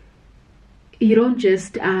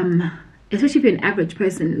especially if you're an average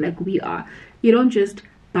person like we are, you don't just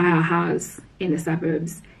buy a house in the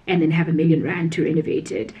suburbs and then have R1 million to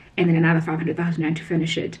renovate it and then another 500,000 to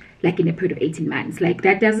finish it like in a period of 18 months. Like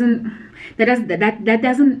that doesn't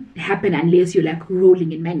happen unless you're like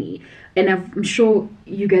rolling in money. And I'm sure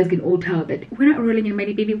you guys can all tell that we're not rolling in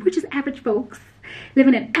money, baby. We're just average folks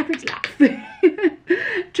living an average life,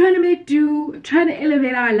 trying to make do, trying to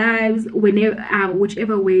elevate our lives whenever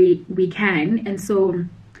whichever way we can. And so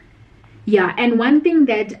yeah, and one thing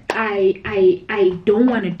that I don't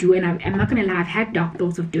want to do, and I'm not gonna lie, I've had dark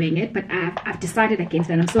thoughts of doing it, but I've decided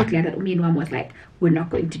against it. And I'm so glad that me and Mom was like, we're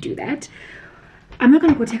not going to do that. I'm not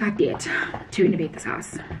gonna go take out debt to renovate this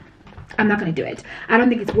house. I'm not gonna do it. I don't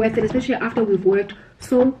think it's worth it, especially after we've worked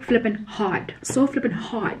so flippin' hard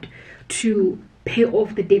to pay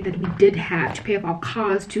off the debt that we did have, to pay off our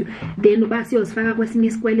cars, to then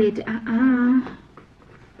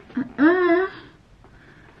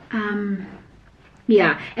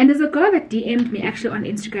yeah. And there's a girl that DM'd me actually on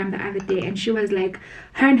Instagram the other day, and she was like,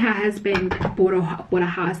 her and her husband bought a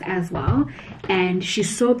house as well, and she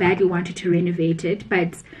so badly wanted to renovate it,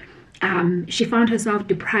 but she found herself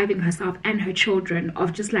depriving herself and her children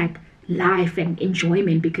of just like life and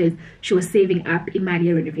enjoyment because she was saving up in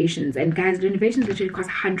Maria renovations. And guys, renovations literally cost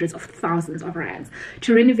hundreds of thousands of rands.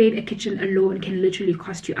 To renovate a kitchen alone can literally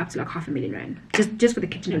cost you up to like R500,000 just for the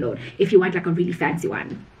kitchen alone, if you want like a really fancy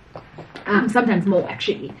one. Sometimes more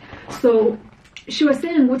actually. So she was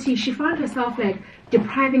saying Wuti, she found herself like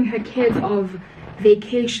depriving her kids of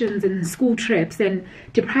vacations and school trips, and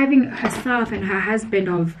depriving herself and her husband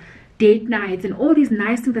of date nights and all these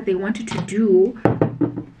nice things that they wanted to do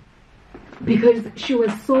because she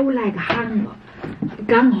was so like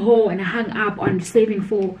gung-ho and hung up on saving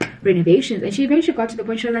for renovations. And she eventually got to the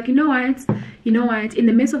point she was like, you know what, in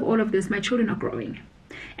the midst of all of this, my children are growing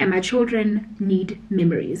and my children need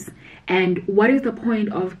memories, and what is the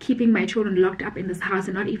point of keeping my children locked up in this house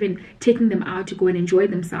and not even taking them out to go and enjoy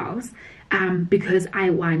themselves because I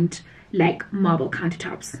want like marble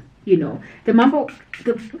countertops, you know,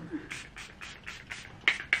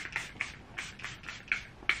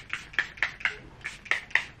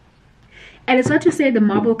 and it's not to say the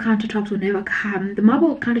marble countertops will never come. The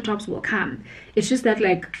marble countertops will come. It's just that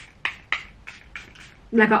like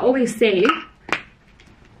I always say,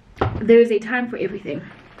 there is a time for everything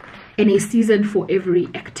and a season for every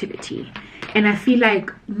activity. And I feel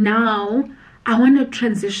like now I want to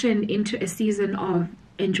transition into a season of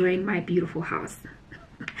enjoying my beautiful house.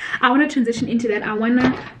 I want to transition into that. I want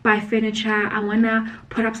to buy furniture. I want to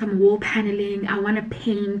put up some wall paneling. I want to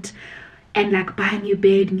paint and like buy a new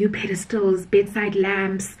bed, new pedestals, bedside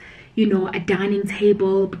lamps, you know, a dining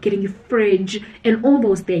table, getting a fridge and all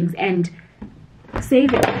those things. And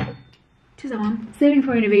saving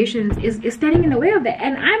for renovations is standing in the way of that,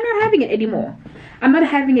 and I'm not having it anymore.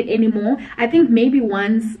 I think maybe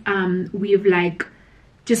once we've like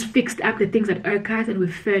just fixed up the things that irk us and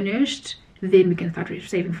we've furnished, then we can start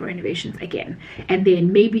saving for renovations again. And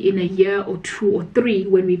then maybe in a year or 2 or 3,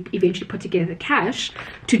 when we eventually put together the cash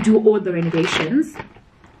to do all the renovations,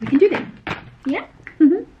 we can do them. Yeah.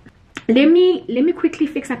 Let me quickly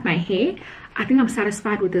fix up my hair. I think I'm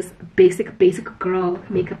satisfied with this basic girl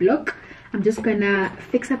makeup look. I'm just gonna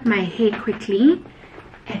fix up my hair quickly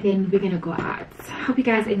and then we're gonna go out. Hope you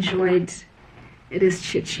guys enjoyed this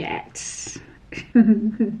chit chat.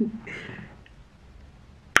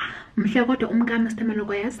 Mhle kodwa umkami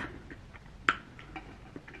sithemeloko yaza.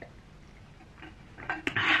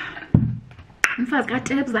 Mfazi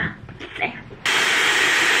kaTebza.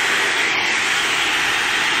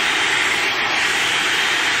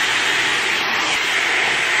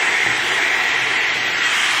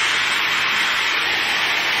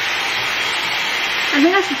 I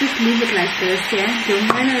think I should just leave it like this, yeah? Don't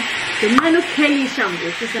mind to kill you,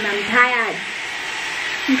 Shangus, and I'm tired.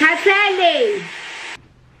 I'm tired.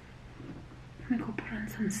 Let me go put on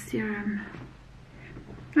some serum.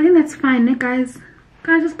 I think that's fine, eh, guys?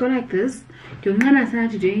 Can't just go like this. Don't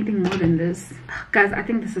have to do anything more than this. Guys, I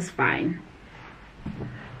think this is fine.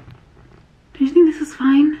 Do you think this is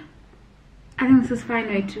fine? I think this is fine,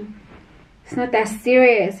 right, too. It's not that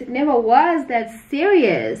serious. It never was that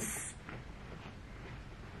serious.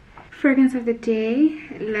 Fragrance of the day,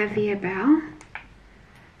 La Vie Belle.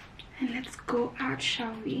 And let's go out,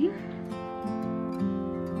 shall we?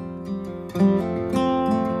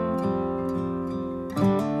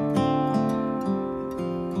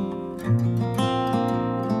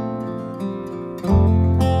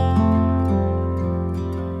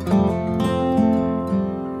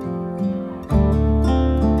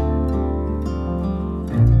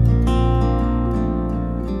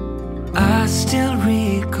 I still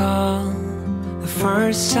recall the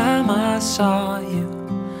first time I saw you.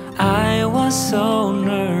 I was so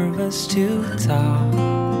nervous to talk.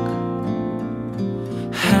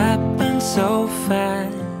 Happened so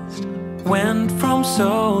fast. Went from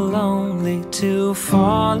so lonely to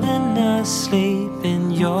falling asleep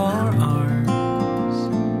in your arms.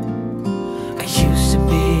 I used to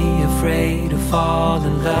be afraid to fall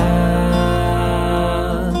in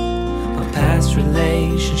love. My past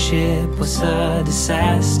relationship was a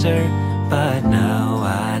disaster, but now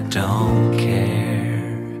I don't care.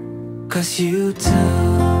 'Cause you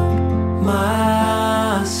took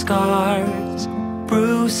my scars,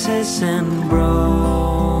 bruises and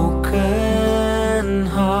broken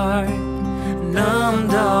heart,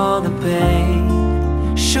 numbed all the pain,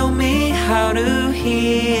 show me how to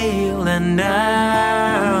heal, and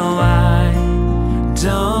now I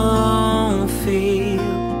don't feel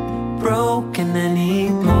broken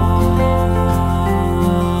anymore.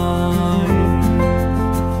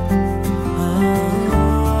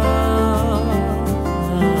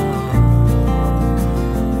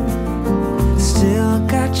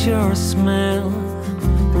 Your smell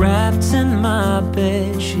wrapped in my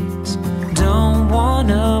bed sheets, don't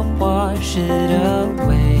wanna wash it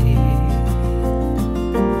away.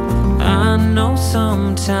 I know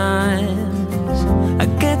sometimes I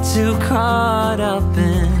get too caught up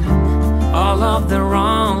in all of the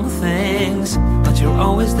wrong things, but you're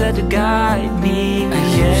always there to guide me. I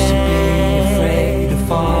used to be afraid to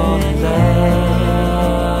fall in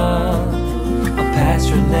love. A past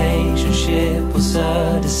relationship was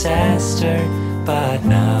a disaster, but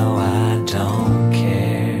now I don't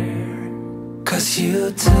care. 'Cause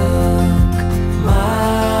you took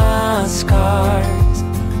my scars,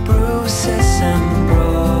 bruises and broken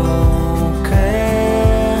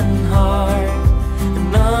heart,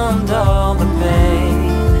 and numbed all the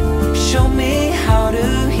pain, show me how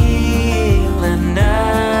to heal, and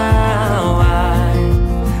now I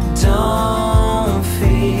don't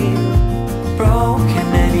feel broken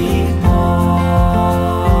anymore.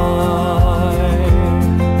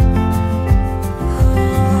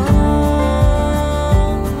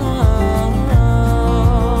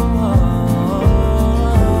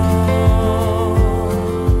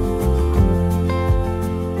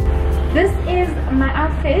 This is my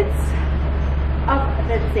outfit of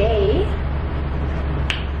the day.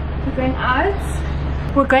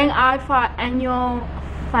 We're going out for our annual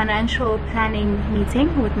financial planning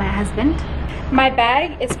meeting with my husband. My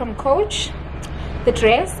bag is from Coach. The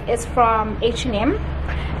dress is from H&M.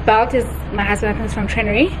 Belt is my husband, I think it's from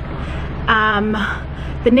Trenery.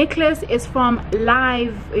 The necklace is from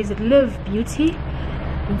Live Beauty.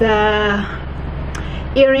 The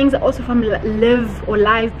earrings are also from Live or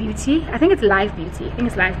Live Beauty. I think it's Live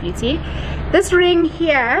Beauty. This ring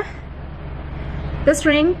here, this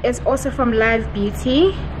ring is also from Live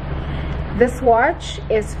Beauty. This watch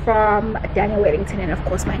is from Daniel Wellington, and of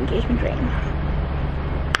course my engagement ring.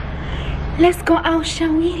 Let's go out,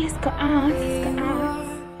 shall we? Let's go out.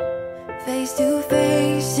 Face to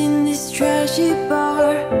face in this trashy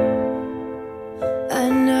bar.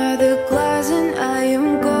 Another glass and I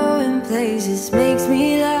am going places. Makes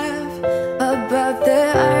me laugh about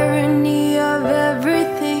the irony of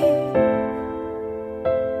everything.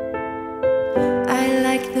 I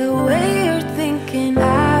like the way you're thinking.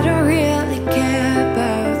 I don't really care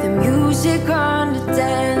about the music on the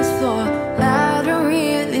dance floor. I don't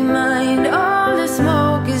really mind. All the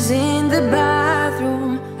smoke is in the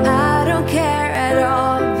bathroom. I don't care at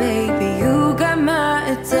all, baby. You got my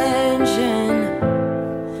attention.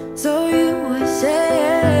 So you were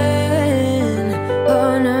saying,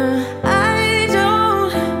 oh no, I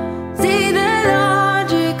don't see the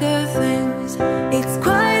logic of things. It's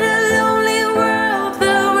quite a lonely world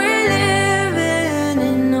that we're living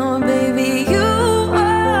in. Oh baby, you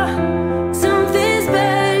are something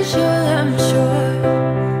special, I'm sure.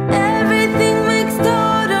 Everything makes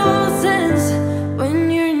total sense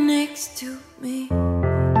when you're next to me.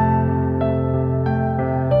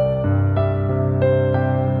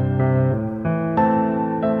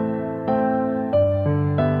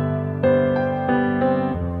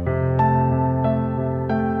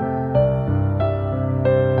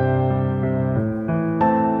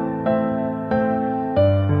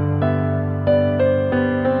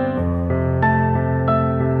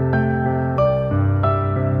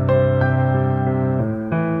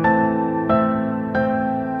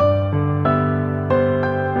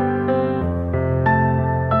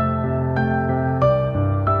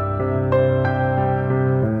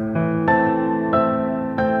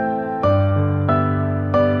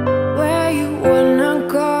 Where you wanna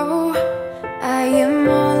go? I am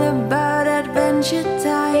all about adventure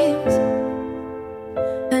times.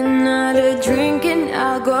 Another drink and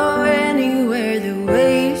I'll go anywhere. The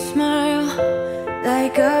way you smile,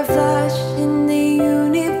 like a flash in the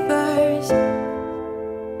universe.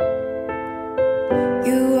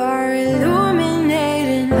 You are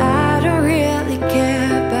illuminating. I don't really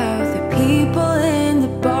care about the people in the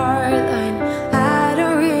bar line. I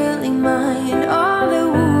don't really mind all the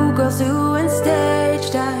woo girls doing stage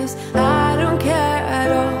dives. I don't care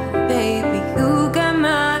at all, baby. You got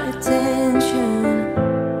my attention.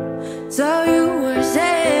 So you were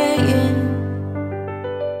saying,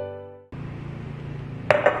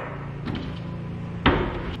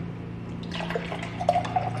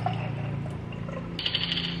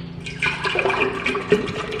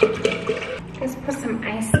 Let's put some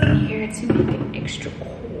ice in here to make it extra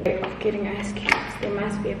cool. Of getting ice cubes, there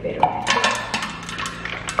must be a better way.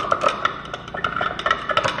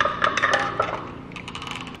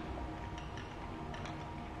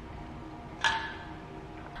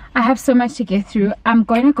 I have so much to get through. I'm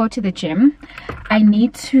going to go to the gym. I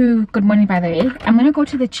need to, good morning by the way. I'm going to go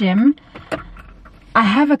to the gym. I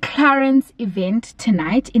have a Clarence event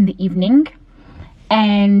tonight in the evening.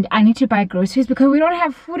 And I need to buy groceries because we don't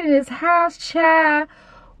have food in this house, child.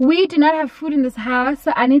 We do not have food in this house,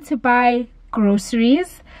 so I need to buy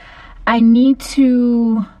groceries. I need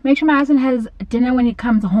to make sure my husband has dinner when he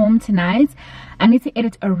comes home tonight. I need to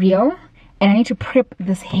edit a reel, and I need to prep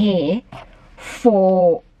this hair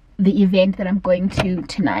for the event that I'm going to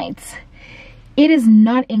tonight. It is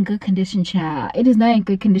not in good condition, child. It is not in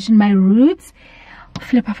good condition. My roots,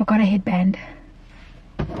 flip, I forgot a headband.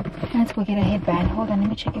 Let's go get a headband. Hold on, let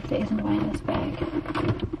me check if there isn't one in this bag.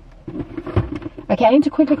 Okay, I need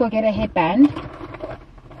to quickly go get a headband.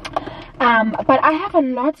 But I have a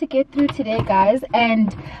lot to get through today, guys,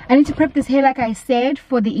 and I need to prep this hair like I said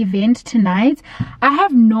for the event tonight. I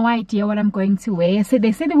have no idea what I'm going to wear. So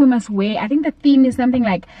they say that we must wear, I think the theme is something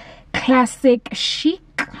like classic chic.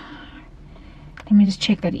 Let me just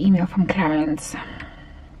check that email from Clarence.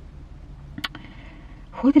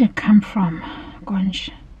 Who did it come from?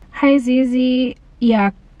 Gosh. Hi Zizi.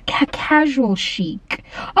 Yeah, casual chic.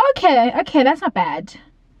 Okay, that's not bad.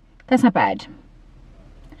 That's not bad.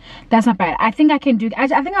 I think I can do, I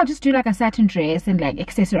think I'll just do like a satin dress and like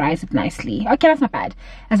accessorize it nicely. Okay, that's not bad.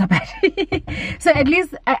 So at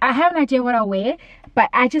least I have an idea what I'll wear, but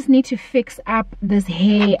I just need to fix up this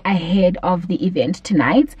hair ahead of the event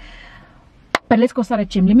tonight. But let's go start at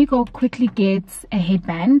gym. Let me go quickly get a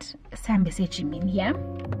headband. Sambe say gym in here.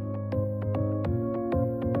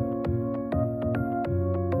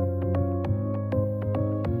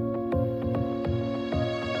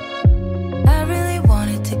 I really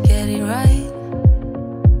wanted to get it right,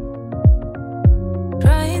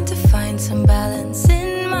 trying to find some balance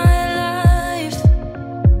in my life,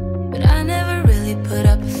 but I never really put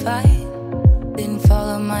up a fight, didn't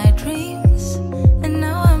follow my dreams, and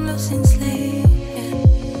now I'm losing sleep.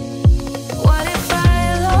 What if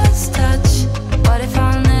I lost touch? What if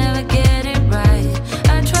I'll never get it right?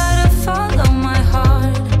 I try to follow my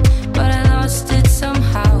heart, but I lost it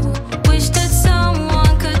somehow. Wish that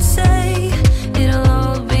someone could say it'll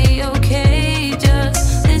all be okay.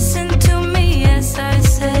 Just listen to me as I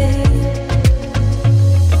say.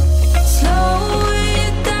 Slow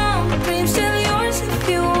it down, dreams still yours if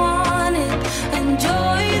you want it.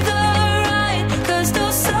 Enjoy the ride, 'cause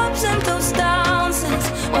those ups and those downs is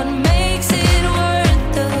what makes it worth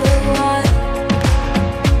the while.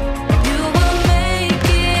 You will make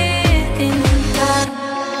it in time.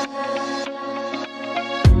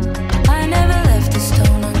 I never left a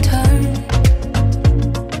stone unturned,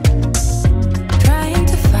 trying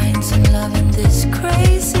to find some love in this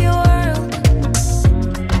crazy world.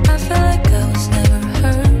 I felt like I was never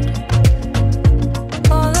heard.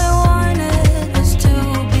 All I wanted was to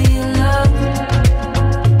be loved.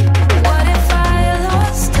 What if I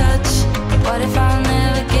lost touch? What if I'll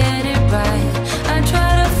never get it right? I try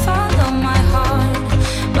to follow my heart,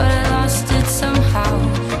 but I lost it somehow.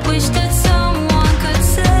 Wish that someone could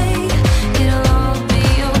say it'll all be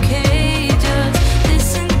okay. Just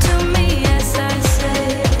listen to me as I say.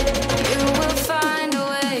 You will find a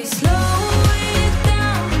way. Slow it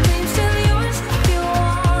down, dreams still yours if you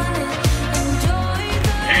want it. Enjoy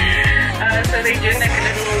the ride. So they're doing like a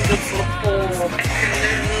little look for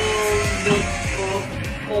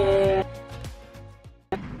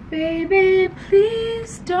Baby,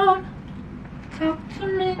 please don't talk to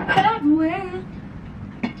me that way.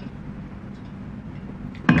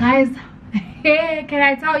 Guys, can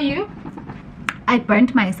I tell you? I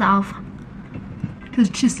burnt myself. Because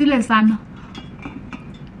chisile sana.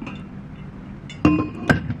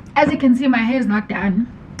 As you can see, my hair is not done.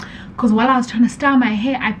 Because while I was trying to style my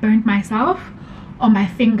hair, I burnt myself on my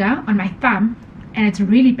finger, on my thumb. And it's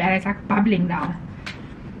really bad. It's like bubbling now.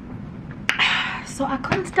 So I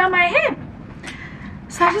couldn't style my hair.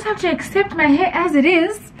 So I just have to accept my hair as it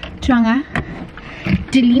is. Changa,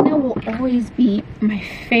 Delina will always be my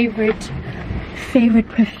favorite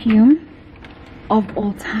perfume of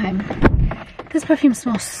all time. This perfume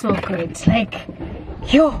smells so good. Like,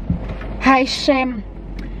 yo, hi shame.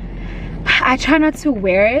 I try not to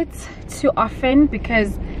wear it too often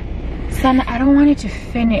because son, I don't want it to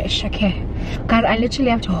finish. Okay, guys, I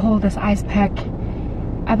literally have to hold this ice pack,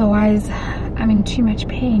 otherwise I'm in too much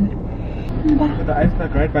pain. But the ice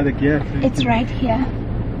pack right by the gear. It's right here.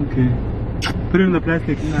 Okay. Put it in the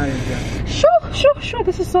plastic. Nah, yeah. Sure.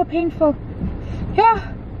 This is so painful. Yeah.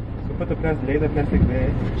 So put the plastic, lay the plastic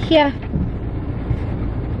there. Here.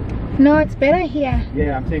 No, it's better here.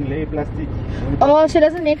 Yeah, I'm saying lay plastic. Oh, she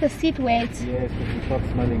doesn't make the seat wet. Yes, because you start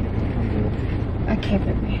smelling it. Okay,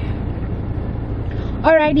 baby.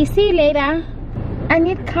 Alrighty, see you later. I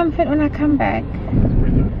need comfort when I come back.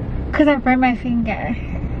 Because I burned my finger.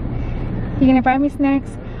 You gonna buy me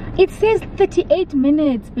snacks? It says 38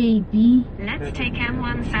 minutes, baby. Let's take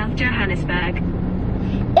M1 South Johannesburg.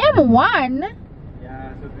 M1?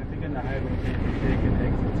 Yeah, so they're taking the highway, so you take an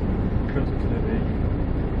exit closer to the bay.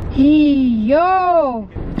 Yo.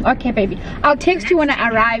 Okay, baby. I'll text you when I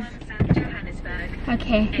arrive. South Johannesburg.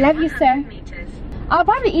 Okay. Love you, sir. I'll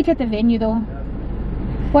probably eat at the venue, though.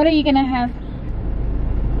 What are you gonna have?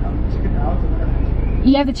 Chicken out.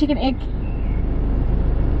 You have the chicken egg.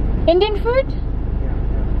 Indian food?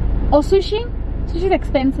 Yeah. Or sushi? Sushi's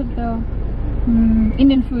expensive though.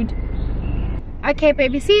 Indian food. Okay,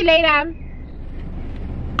 baby. See you later.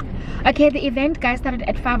 Okay, the event, guys, started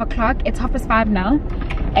at 5 o'clock. It's 5:30 now.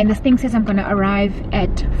 And this thing says I'm gonna arrive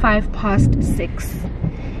at 6:05.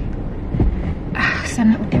 So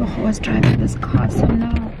now I was driving this car, so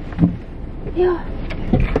now. Yeah.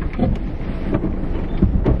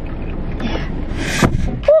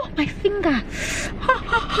 Oh, my finger.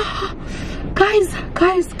 Guys.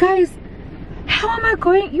 How am I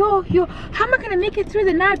going? Yo, how am I gonna make it through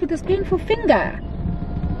the night with this painful finger?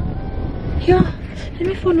 Yo, let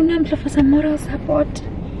me phone Unamtla for some moral support.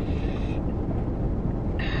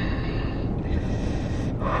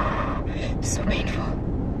 So painful.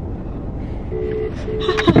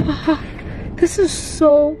 This is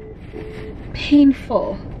so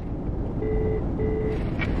painful.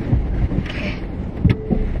 Okay.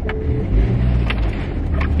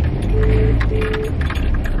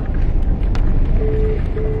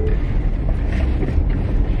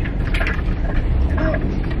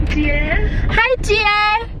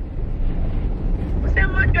 Dear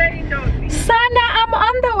Sana, I'm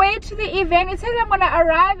on the way to the event. It says I'm gonna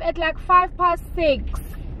arrive at like 6:05.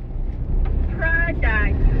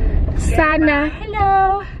 Sana,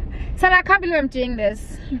 hello. Sana, I can't believe I'm doing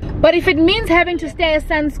this. But if it means having to stay at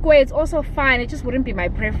Sun Square, it's also fine. It just wouldn't be my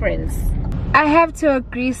preference. I have to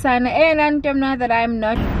agree, Sana. And I'm not that I'm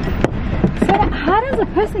not. Sana, how does a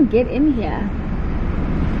person get in here?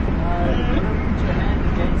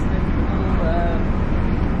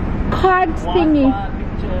 Card thingy.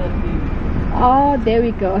 Oh, there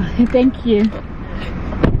we go. Thank you.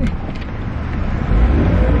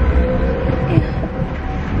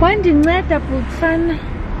 Wandinceda bhutsana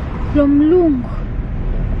lo mlungu.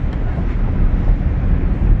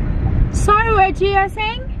 Sorry, what you are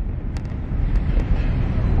saying?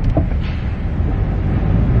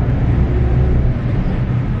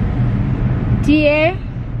 Dear,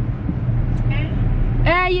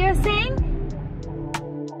 you're saying?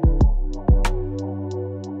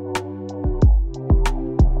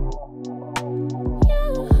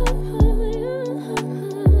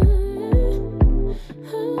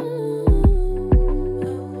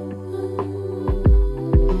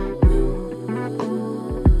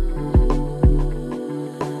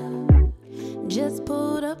 Just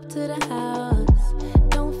pulled up to the house,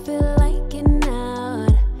 don't feel like getting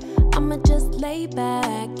out. I'ma just lay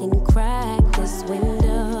back and crack this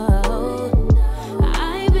window.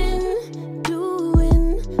 I've been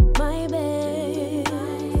doing my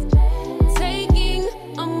best, taking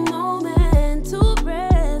a moment to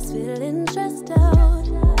rest, feeling stressed out.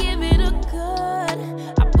 Give it a cut,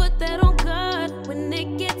 I put that on God when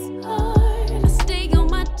it gets hard. I stay on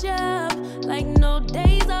my job like no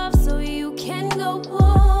days off, so you can go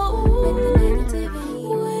home with the negativity,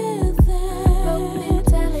 with that low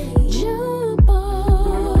mentality. Jump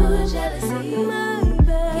on jealousy, my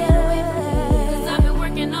bad. Get away from me, 'cause I've been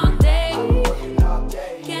working all day.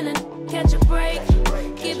 Can I catch a break?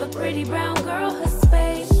 Give a pretty brown girl her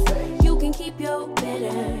space. You can keep your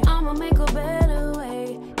bitter, I'ma make a better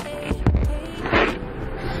way.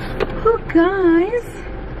 Oh, guys.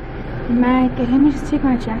 Let me just take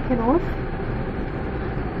my jacket off.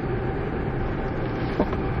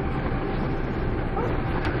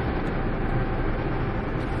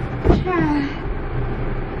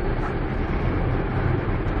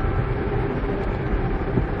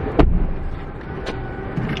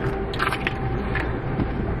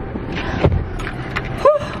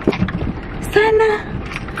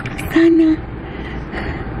 Sana.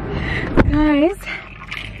 Guys,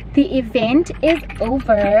 the event is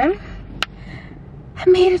over. I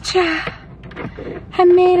made it, child. I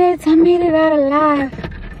made it out alive.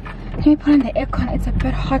 Let me put on the aircon. It's a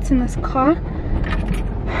bit hot in this car.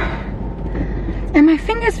 And my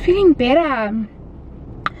finger's feeling better.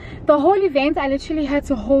 The whole event, I literally had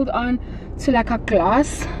to hold on to like a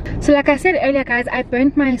glass. So like I said earlier, guys, I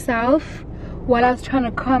burnt myself while I was trying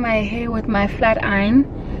to curl my hair with my flat iron.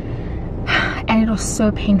 And it was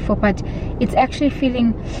so painful, but it's actually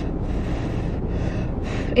feeling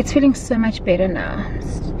so much better now.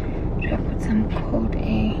 Try to put some cold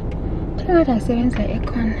air. Tell me what I say inside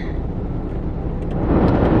aircon.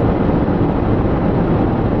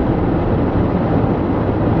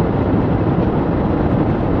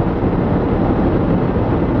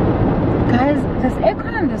 Guys, this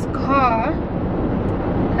aircon in this car.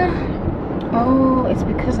 Oh, it's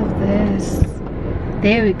because of this.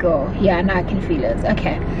 There we go. Yeah, now I can feel it.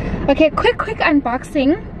 Okay, quick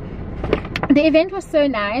unboxing. The event was so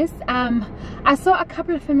nice. I saw a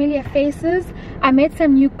couple of familiar faces. I met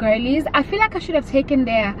some new girlies. I feel like I should have taken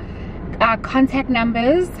their contact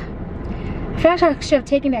numbers. Because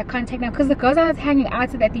the girls I was hanging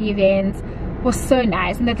out with at the event was so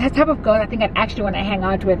nice, and the type of girls I think I'd actually want to hang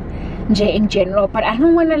out with in general. But I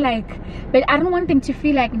don't want to I don't want them to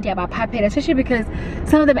feel like puppet, especially because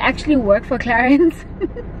some of them actually work for clients.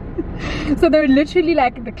 So they're literally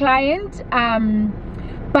like the client.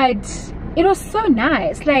 But it was so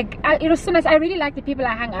nice. It was so nice. I really like the people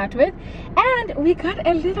I hung out with. And we got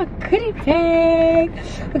a little goodie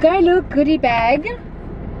bag.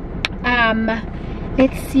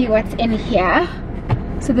 Let's see what's in here.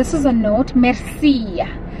 So this is a note. Merci.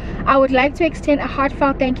 I would like to extend a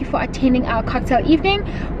heartfelt thank you for attending our cocktail evening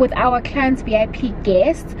with our clients' VIP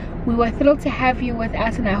guests. We were thrilled to have you with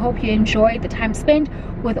us, and I hope you enjoyed the time spent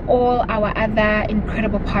with all our other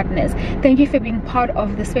incredible partners. Thank you for being part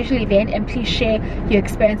of the special event, and please share your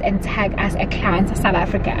experience and tag us at Clients South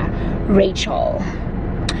Africa. Rachel.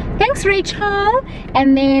 Thanks, Rachel.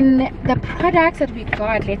 And then the products that we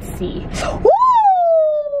got, let's see. Woo!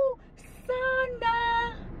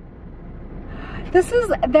 Sana! This is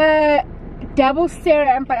the double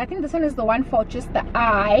serum, but I think this one is the one for just the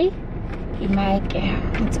eye.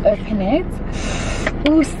 Let's open it.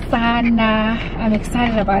 Ooh, Sana, I'm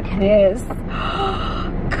excited about this.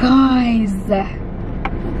 Guys,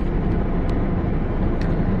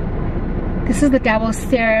 this is the double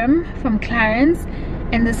serum from Clarins,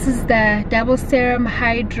 and this is the double serum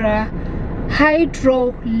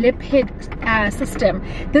hydrolipid system.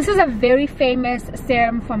 This is a very famous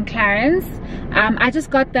serum from Clarins. I just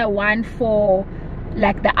got the one for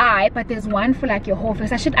like the eye, but there's one for like your whole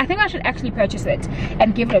face. I think I should actually purchase it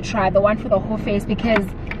and give it a try, the one for the whole face, because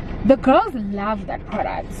the girls love that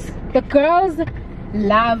product. The girls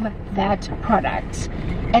love that product.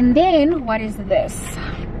 And then what is this?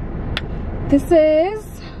 This is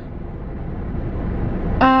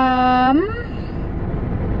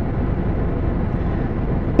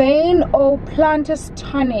Bane O Plantus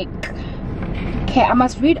Tonic. Okay, I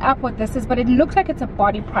must read up what this is, but it looks like it's a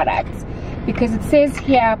body product because it says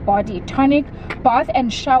here body tonic, bath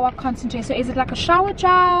and shower concentrate. So is it like a shower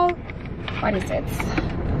gel? What is it?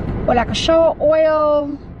 Or like a shower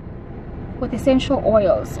oil with essential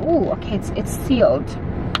oils? Oh, okay, it's sealed.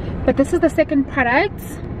 But this is the second product.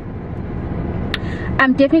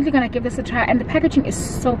 I'm definitely gonna give this a try, and the packaging is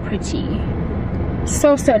so pretty,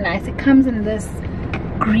 so nice. It comes in this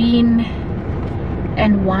green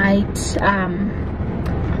and white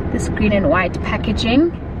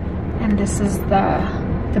packaging, and this is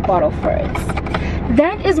the bottle for it.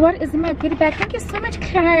 That is what is in my goodie bag. Thank you so much,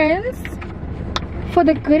 Clarins, for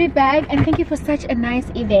the goodie bag, and thank you for such a nice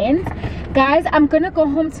event. Guys, I'm gonna go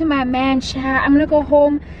home to my mansion. I'm gonna go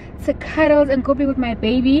home to cuddles and go be with my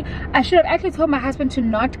baby. I should have actually told my husband to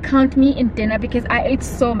not count me in dinner because I ate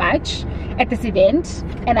so much at this event,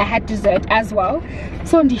 and I had dessert as well.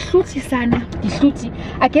 So I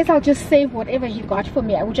guess I'll just save whatever he got for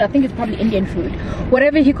me, which I think is probably Indian food.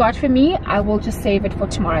 Whatever he got for me, I will just save it for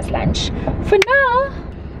tomorrow's lunch. For now,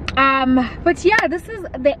 but yeah, this is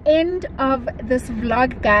the end of this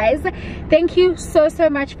vlog, guys. Thank you so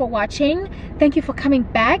much for watching. Thank you for coming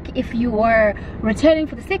back. If you were returning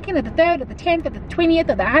for the 2nd or the 3rd or the 10th or the 20th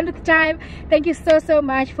or the 100th time, thank you so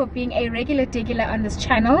much for being a regular on this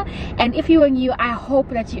channel. And if you are new, I hope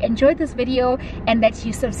that you enjoyed this video and that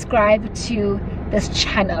you subscribe to this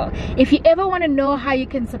channel. If you ever want to know how you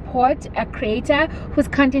can support a creator whose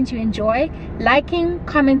content you enjoy, liking,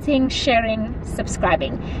 commenting, sharing,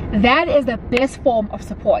 subscribing, that is the best form of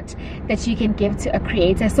support that you can give to a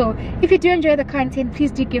creator. So if you do enjoy the content,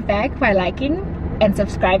 please do give back by liking and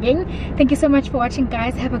subscribing. Thank you so much for watching,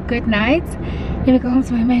 guys. Have a good night. I'm gonna go home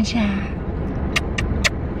to my mansion.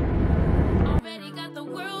 Already got the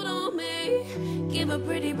world on me. Give a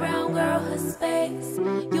pretty brown girl her space.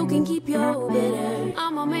 You can keep your bitter,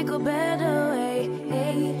 I'ma make a better way.